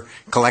floor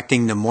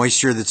collecting the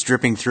moisture that's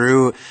dripping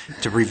through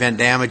to prevent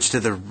damage to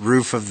the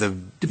roof of the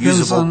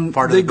usable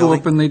part of the building? They go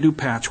up and they do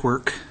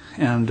patchwork,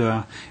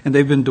 and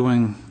they've been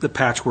doing the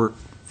patchwork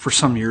for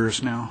some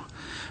years now.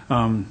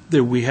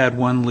 We had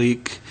one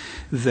leak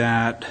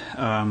that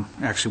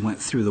actually went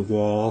through the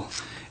wall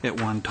at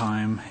one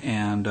time,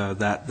 and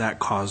that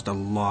caused a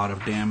lot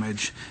of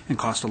damage and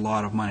cost a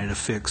lot of money to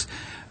fix.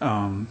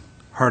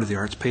 Heart of the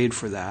Arts paid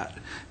for that,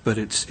 but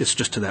it's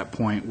just to that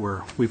point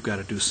where we've got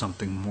to do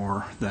something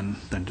more than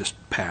just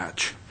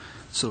patch.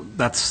 So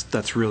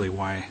that's really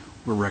why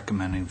we're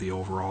recommending the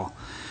overall.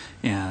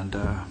 And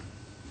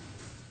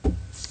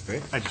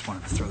Okay. I just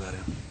wanted to throw that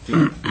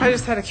in. I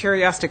just had a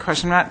curiosity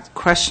question. I'm not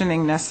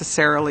questioning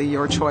necessarily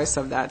your choice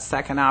of that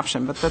second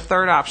option, but the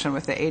third option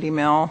with the 80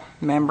 mil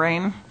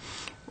membrane,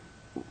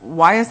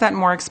 why is that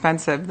more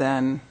expensive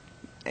than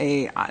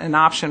an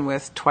option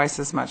with twice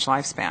as much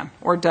lifespan?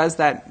 Or does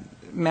that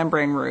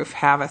membrane roof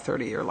have a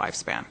 30-year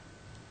lifespan?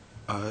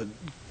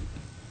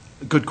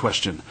 Good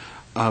question.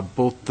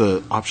 Both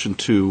the option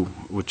 2,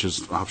 which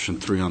is option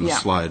 3 on the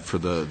slide for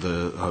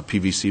the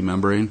PVC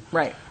membrane,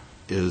 Right.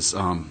 is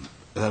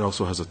that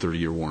also has a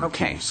 30-year warranty.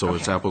 Okay, So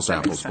it's okay. apples to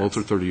That makes apples.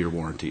 Both are sense. 30-year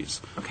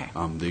warranties. Okay.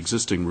 The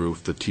existing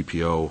roof, the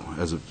TPO,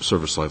 has a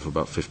service life of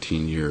about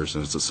 15 years,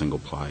 and it's a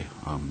single-ply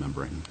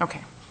membrane.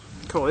 Okay,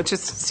 cool. It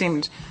just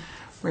seemed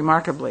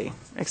remarkably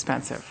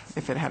expensive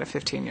if it had a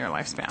 15-year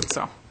lifespan.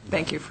 So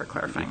thank you for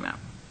clarifying that.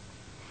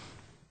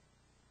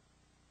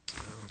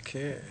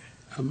 Okay.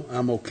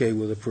 I'm okay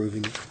with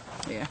approving it.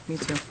 Yeah, me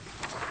too.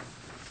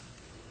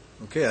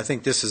 Okay, I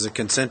think this is a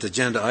consent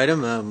agenda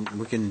item.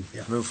 We can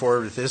move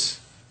forward with this.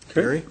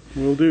 Gary?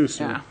 Will do,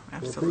 sir. Yeah,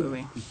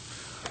 absolutely.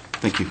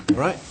 Thank you. All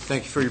right.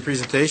 Thank you for your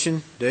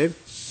presentation. Dave?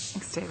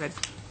 Thanks, David.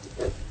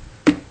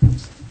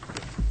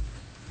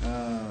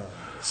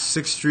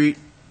 6th Street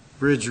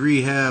Bridge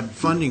Rehab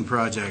Funding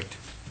Project.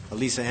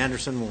 Elisa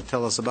Anderson will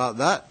tell us about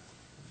that.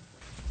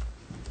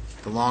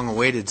 The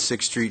long-awaited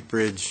 6th Street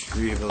Bridge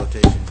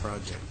Rehabilitation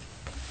Project.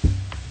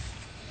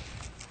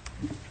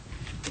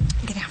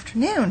 Good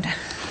afternoon.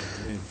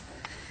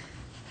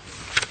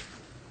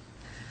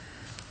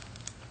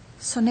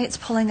 So Nate's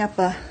pulling up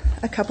a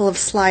couple of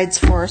slides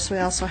for us. We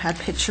also had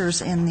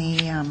pictures in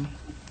the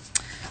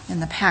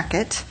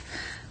packet,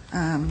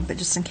 but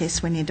just in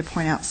case we need to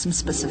point out some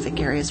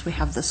specific areas, we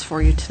have this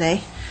for you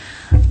today.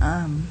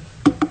 The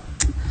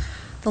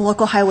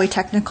Local Highway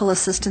Technical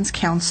Assistance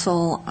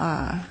Council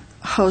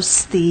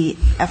hosts the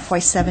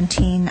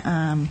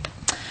FY17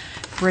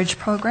 bridge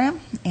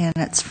program, and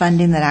it's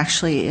funding that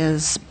actually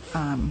is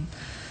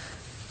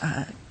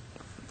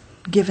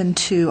given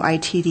to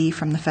ITD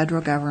from the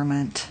federal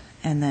government,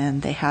 and then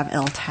they have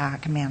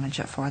LTAC manage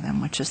it for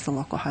them, which is the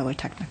Local Highway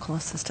Technical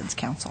Assistance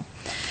Council.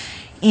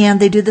 And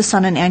they do this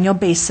on an annual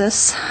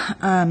basis.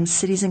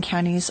 Cities and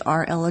counties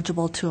are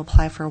eligible to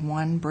apply for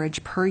one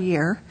bridge per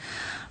year.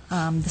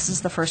 This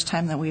is the first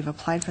time that we've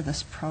applied for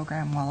this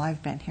program while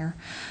I've been here.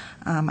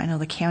 I know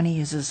the county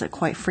uses it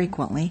quite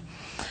frequently.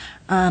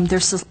 Their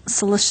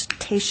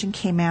solicitation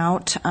came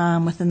out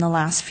within the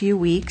last few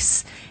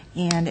weeks,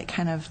 and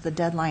the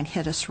deadline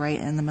hit us right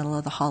in the middle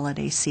of the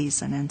holiday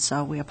season, and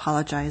so we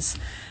apologize.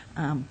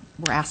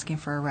 We're asking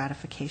for a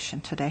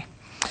ratification today.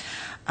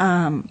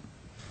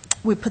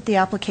 We put the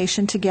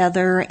application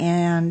together,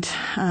 and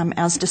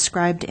as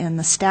described in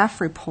the staff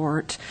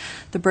report,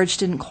 the bridge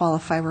didn't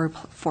qualify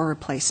for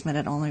replacement.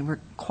 It only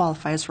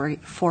qualifies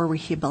for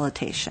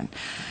rehabilitation.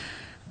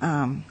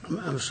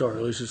 I'm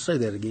sorry, Lisa, say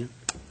that again.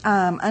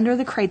 Under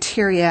the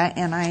criteria,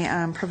 and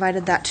I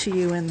provided that to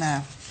you in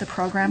the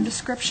program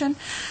description,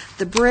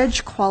 the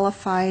bridge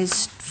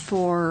qualifies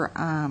for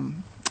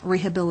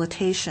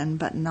rehabilitation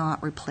but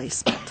not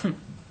replacement.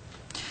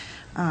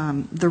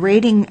 The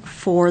rating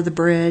for the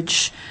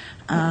bridge,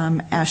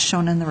 as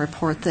shown in the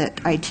report that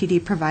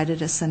ITD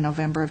provided us in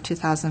November of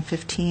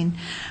 2015,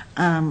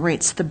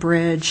 rates the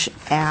bridge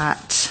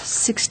at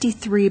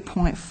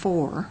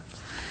 63.4.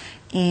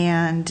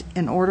 And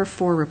in order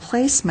for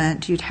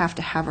replacement, you'd have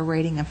to have a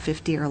rating of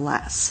 50 or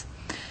less.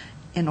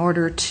 In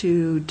order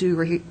to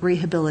do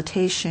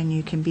rehabilitation,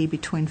 you can be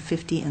between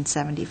 50 and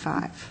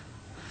 75.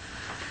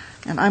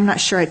 And I'm not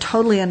sure I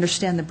totally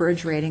understand the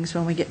bridge ratings.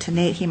 When we get to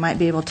Nate, he might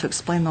be able to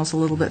explain those a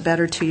little bit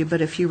better to you.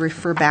 But if you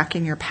refer back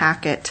in your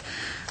packet,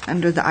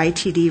 under the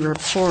ITD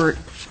report,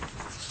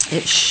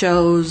 it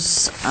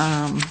shows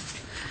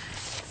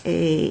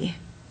a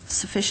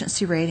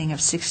sufficiency rating of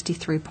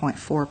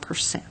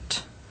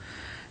 63.4%.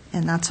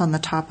 And that's on the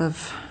top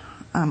of,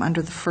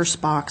 under the first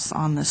box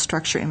on the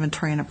structure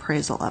inventory and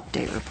appraisal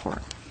update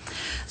report.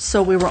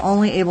 So we were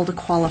only able to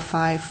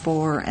qualify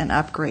for an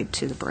upgrade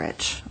to the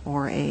bridge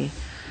or a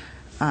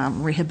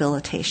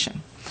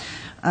rehabilitation.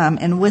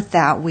 And with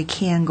that, we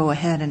can go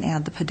ahead and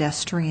add the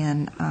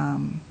pedestrian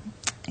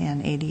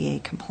and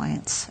ADA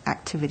compliance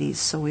activities.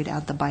 So we'd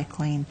add the bike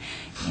lane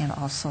and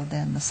also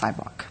then the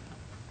sidewalk.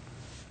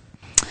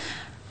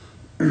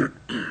 I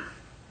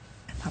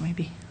thought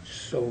maybe.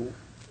 So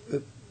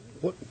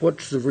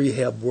what's the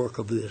rehab work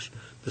of this?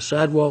 The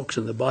sidewalks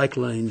and the bike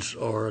lanes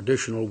are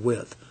additional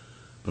width.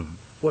 Mm-hmm.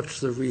 What's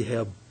the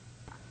rehab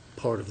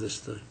part of this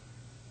thing?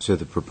 So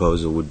the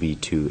proposal would be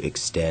to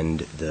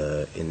extend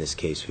in this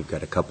case, we've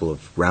got a couple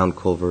of round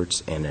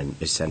culverts and an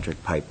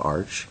eccentric pipe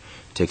arch,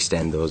 to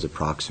extend those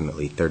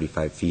approximately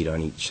 35 feet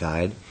on each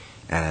side,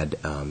 add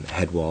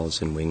head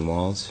walls and wing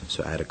walls,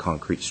 so add a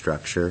concrete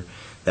structure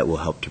that will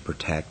help to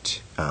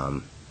protect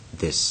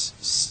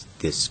this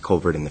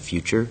culvert in the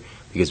future,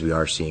 because we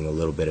are seeing a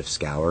little bit of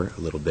scour,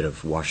 a little bit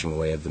of washing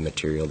away of the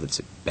material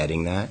that's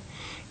bedding that,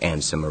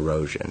 and some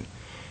erosion.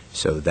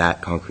 So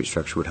that concrete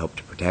structure would help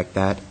to protect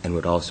that and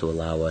would also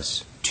allow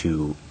us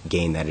to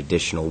gain that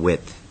additional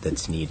width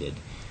that's needed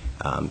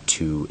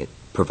to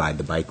provide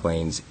the bike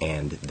lanes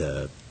and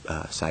the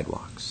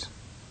sidewalks.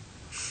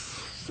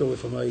 So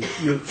if I may,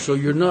 so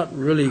you're not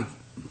really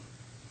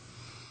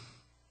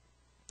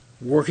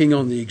working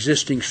on the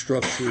existing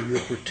structure, you're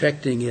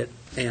protecting it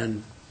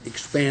and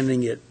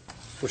expanding it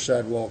for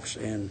sidewalks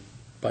and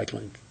bike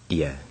lanes?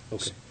 Yeah.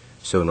 Okay.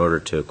 So in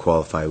order to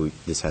qualify,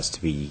 this has to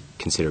be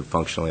considered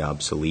functionally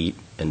obsolete,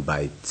 and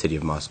by City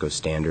of Moscow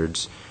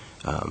standards,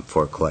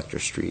 for Collector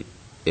Street,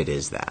 it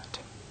is that.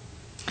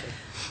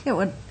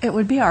 It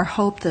would be our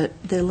hope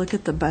that they look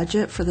at the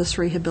budget for this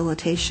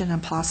rehabilitation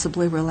and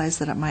possibly realize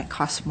that it might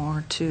cost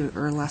more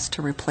or less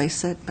to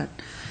replace it, but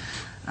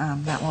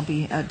that will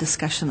be a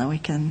discussion that we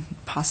can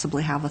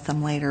possibly have with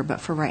them later.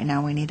 But for right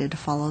now, we needed to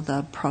follow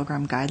the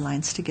program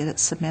guidelines to get it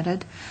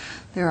submitted.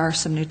 There are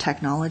some new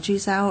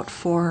technologies out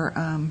for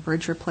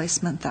bridge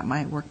replacement that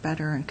might work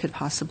better and could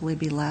possibly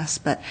be less,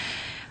 but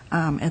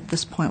at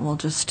this point,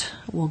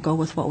 we'll go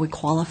with what we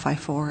qualify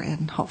for,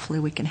 and hopefully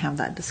we can have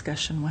that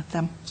discussion with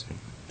them.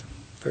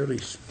 Fairly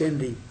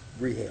spendy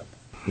rehab.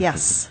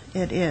 Yes,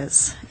 it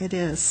is. It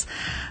is.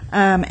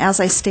 As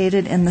I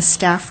stated in the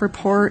staff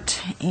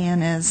report,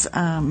 and as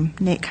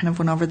Nate kind of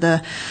went over,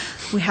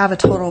 we have a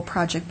total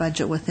project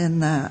budget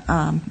within the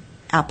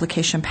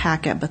application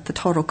packet, but the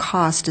total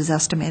cost is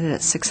estimated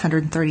at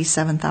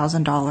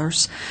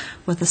 $637,000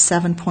 with a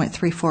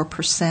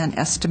 7.34%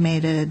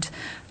 estimated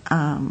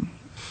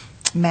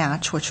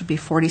match, which would be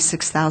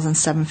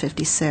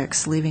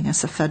 $46,756, leaving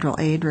us a federal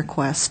aid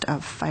request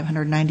of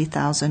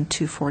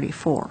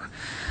 $590,244.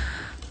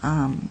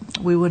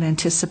 We would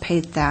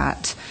anticipate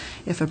that,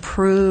 if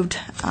approved,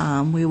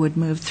 we would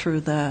move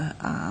through the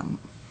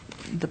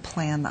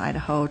plan, the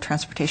Idaho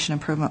Transportation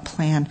Improvement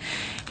Plan,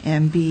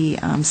 and be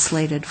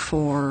slated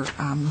for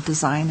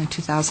design in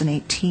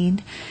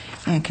 2018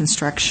 and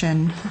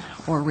construction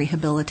or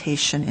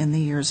rehabilitation in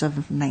the years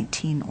of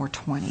 19 or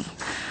 20.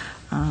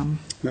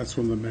 That's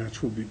when the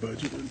match will be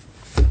budgeted.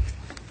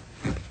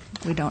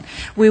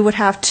 We would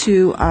have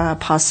to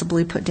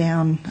possibly put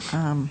down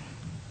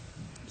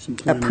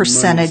a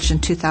percentage in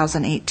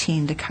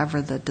 2018 to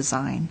cover the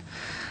design,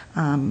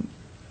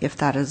 if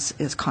that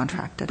is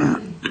contracted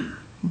out.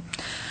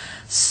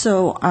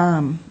 So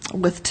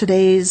with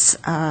today's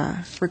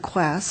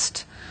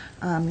request,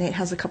 Nate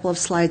has a couple of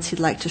slides he'd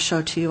like to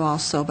show to you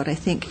also, but I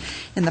think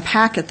in the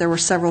packet there were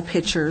several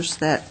pictures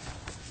that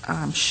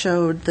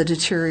showed the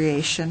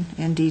deterioration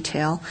in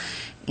detail,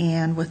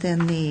 and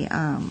within the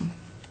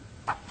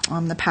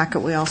on the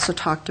packet we also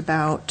talked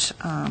about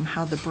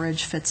how the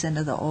bridge fits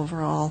into the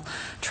overall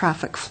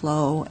traffic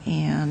flow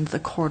and the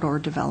corridor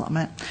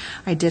development.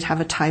 I did have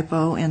a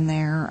typo in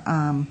there.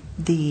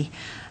 The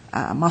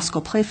Moscow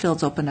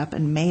Playfields opened up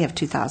in May of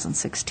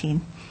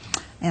 2016,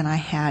 and I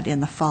had in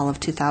the fall of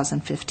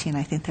 2015.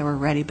 I think they were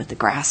ready, but the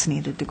grass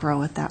needed to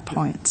grow at that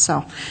point,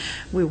 so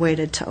we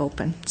waited to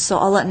open. So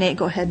I'll let Nate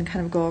go ahead and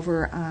kind of go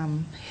over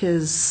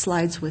his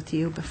slides with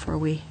you before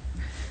we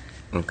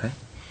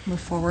move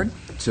forward.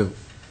 So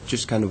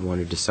just kind of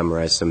wanted to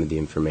summarize some of the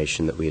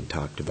information that we had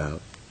talked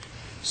about.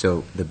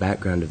 So the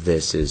background of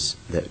this is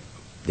that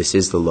this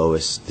is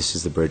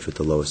the bridge with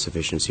the lowest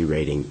sufficiency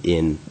rating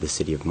in the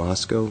City of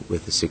Moscow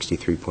with a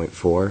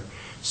 63.4.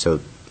 So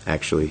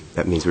actually,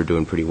 that means we're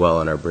doing pretty well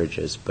on our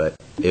bridges, but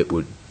it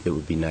would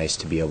be nice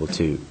to be able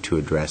to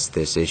address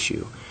this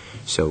issue.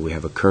 So we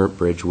have a current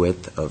bridge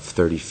width of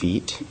 30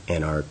 feet,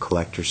 and our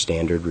collector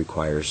standard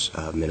requires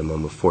a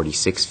minimum of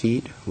 46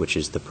 feet, which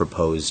is the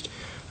proposed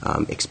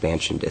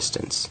expansion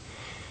distance.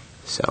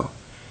 So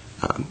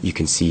you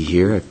can see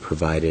here I've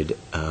provided,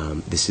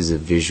 this is a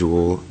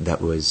visual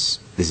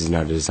this is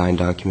not a design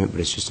document,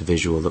 but it's just a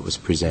visual that was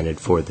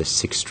presented for the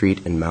 6th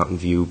Street and Mountain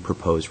View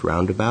proposed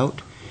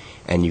roundabout.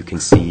 And you can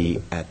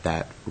see at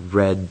that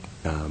red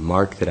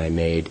mark that I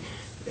made,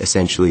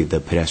 essentially the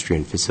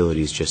pedestrian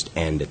facilities just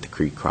end at the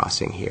creek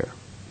crossing here.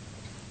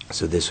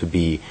 So this would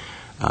be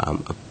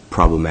a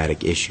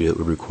problematic issue that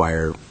would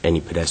require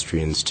any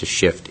pedestrians to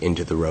shift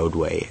into the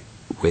roadway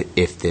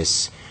if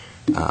this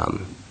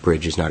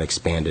bridge is not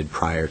expanded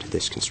prior to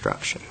this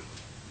construction.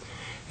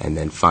 And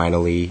then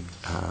finally,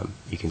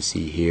 you can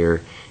see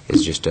here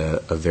is just a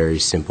very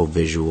simple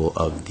visual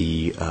of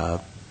the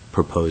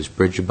proposed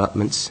bridge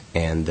abutments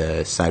and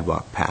the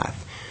sidewalk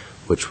path,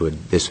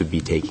 this would be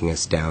taking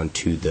us down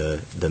to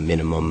the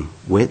minimum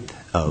width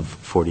of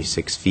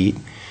 46 feet.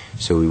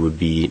 So we would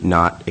be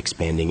not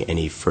expanding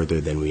any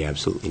further than we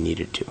absolutely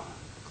needed to.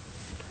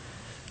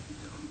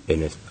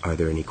 And are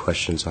there any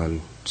questions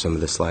on some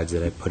of the slides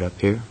that I put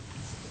up here?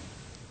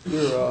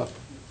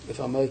 If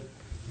I may,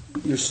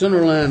 your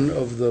center line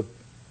of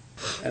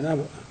and I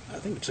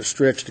think it's a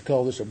stretch to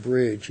call this a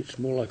bridge. It's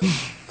more like a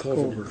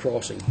culvert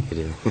crossing. It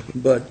is.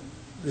 But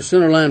the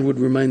center line would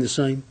remain the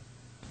same?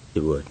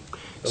 It would.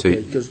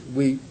 Okay, because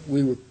we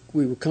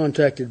were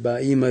contacted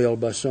by email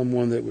by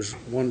someone that was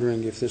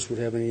wondering if this would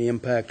have any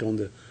impact on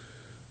the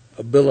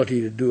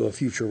ability to do a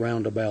future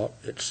roundabout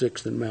at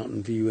 6th and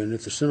Mountain View, and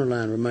if the center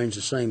line remains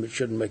the same, it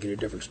shouldn't make any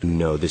difference to me.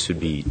 No, this would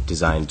be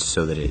designed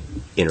so that it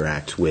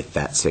interacts with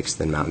that 6th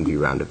and Mountain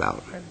View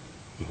roundabout.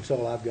 That's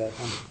all I've got.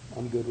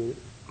 I'm good with it.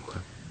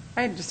 I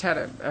I just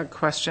had a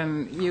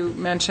question. You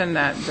mentioned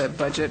that the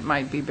budget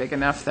might be big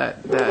enough that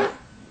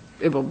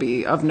it will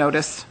be of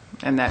notice,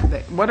 and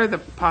what are the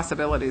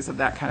possibilities of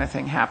that kind of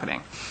thing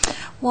happening?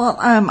 Well,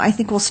 I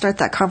think we'll start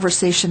that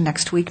conversation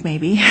next week,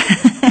 maybe,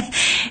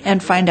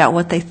 and find out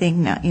what they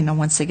think.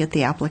 Once they get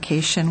the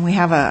application, we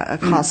have a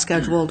call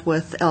scheduled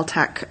with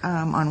LTAC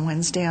on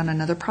Wednesday on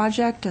another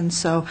project, and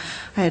so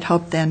I had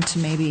hoped then to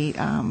maybe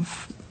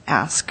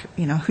ask,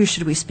 who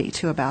should we speak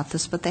to about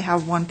this? But they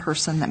have one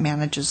person that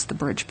manages the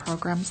bridge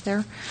programs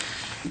there,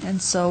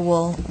 and so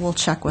we'll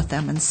check with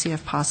them and see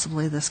if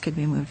possibly this could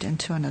be moved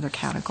into another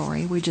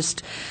category. We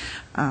just,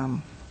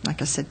 like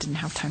I said, didn't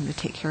have time to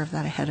take care of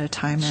that ahead of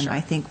time, and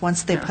I think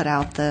once they put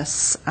out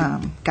this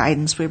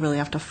guidance, we really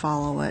have to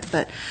follow it.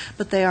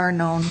 But they are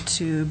known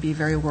to be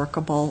very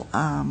workable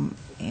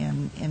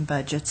in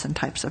budgets and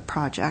types of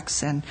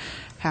projects, and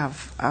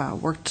have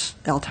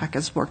LTAC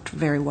has worked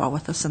very well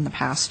with us in the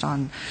past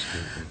on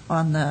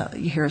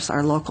here's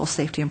our local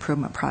safety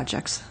improvement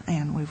projects,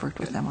 and we've worked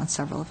with them on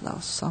several of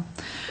those. So,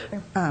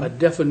 by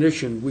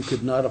definition, we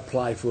could not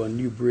apply for a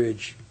new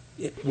bridge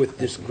with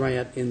this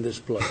grant in this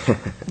place.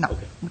 No,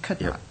 we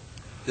could not.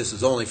 This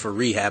is only for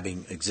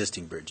rehabbing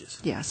existing bridges.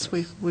 Yes,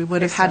 we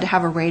would have had to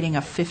have a rating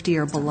of 50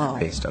 or below.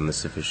 Based on the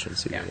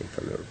sufficiency rating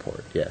from the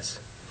report, yes.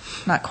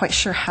 Not quite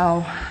sure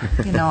how,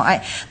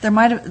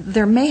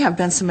 there may have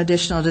been some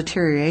additional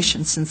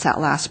deterioration since that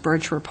last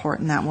bridge report,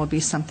 and that will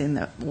be something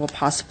that we'll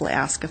possibly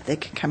ask if they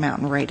can come out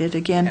and rate it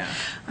again.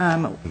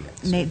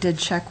 Nate did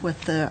check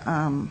with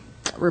the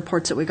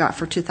reports that we got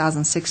for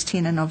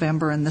 2016 in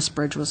November, and this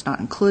bridge was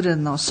not included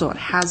in those, so it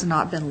has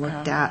not been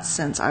looked at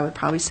since, I would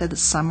probably say, the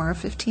summer of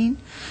 15.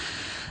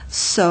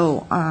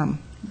 So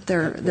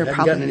they're haven't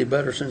probably gotten any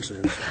better since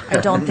then. I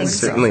don't think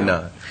so. Certainly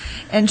not.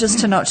 And just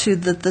to note too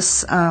that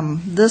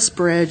this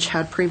bridge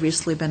had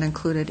previously been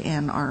included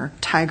in our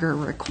Tiger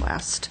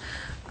request.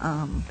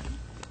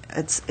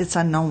 It's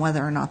unknown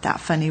whether or not that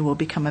funding will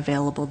become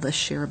available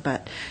this year,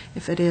 but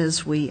if it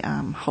is, we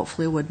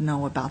hopefully would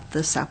know about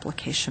this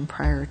application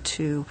prior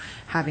to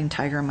having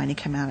Tiger money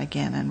come out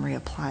again and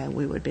reapply.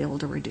 We would be able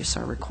to reduce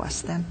our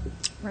request then.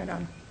 Right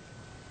on.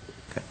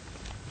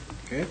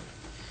 Okay.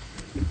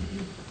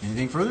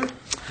 Anything further?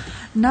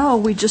 No,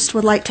 we just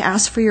would like to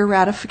ask for your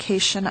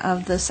ratification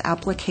of this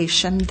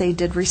application. They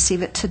did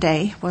receive it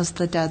today, was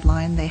the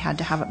deadline. They had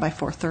to have it by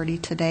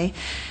 4:30 today.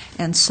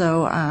 And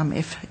so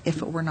if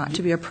it were not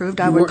to be approved,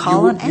 I would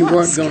call and ask. You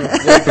weren't going to wait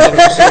for them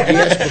to say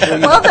yes before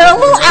you... Well, they're a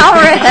little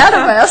hour ahead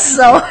of us,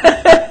 so...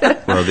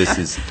 Well,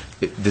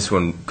 this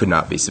one could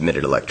not be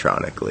submitted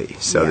electronically,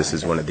 so this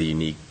is one of the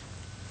unique...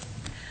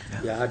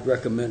 Yeah, I'd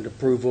recommend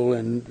approval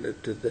and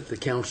that the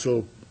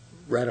council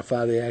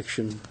ratify the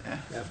action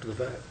after the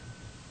fact.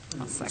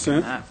 I'll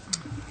second that.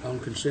 On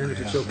consent, if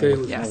it's okay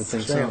with Yes.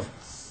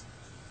 staff.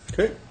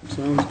 Okay,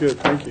 sounds good.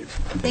 Thank you.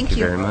 Thank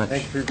you. very much.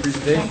 Thank you for your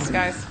presentation. Thanks,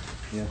 guys.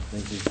 Yeah,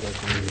 thank you.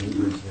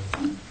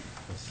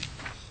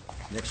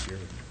 Next year.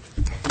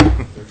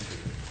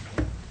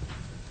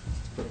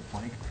 Put a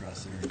plank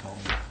across there and call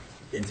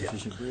it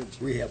insufficient bridge.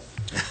 Rehab.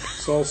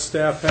 That's all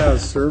staff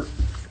has, sir.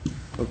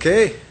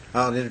 Okay,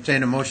 I'll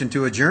entertain a motion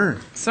to adjourn.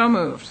 So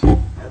moved.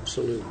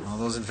 Absolutely. All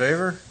those in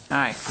favor?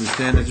 Aye. We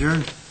stand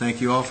adjourned.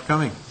 Thank you all for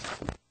coming.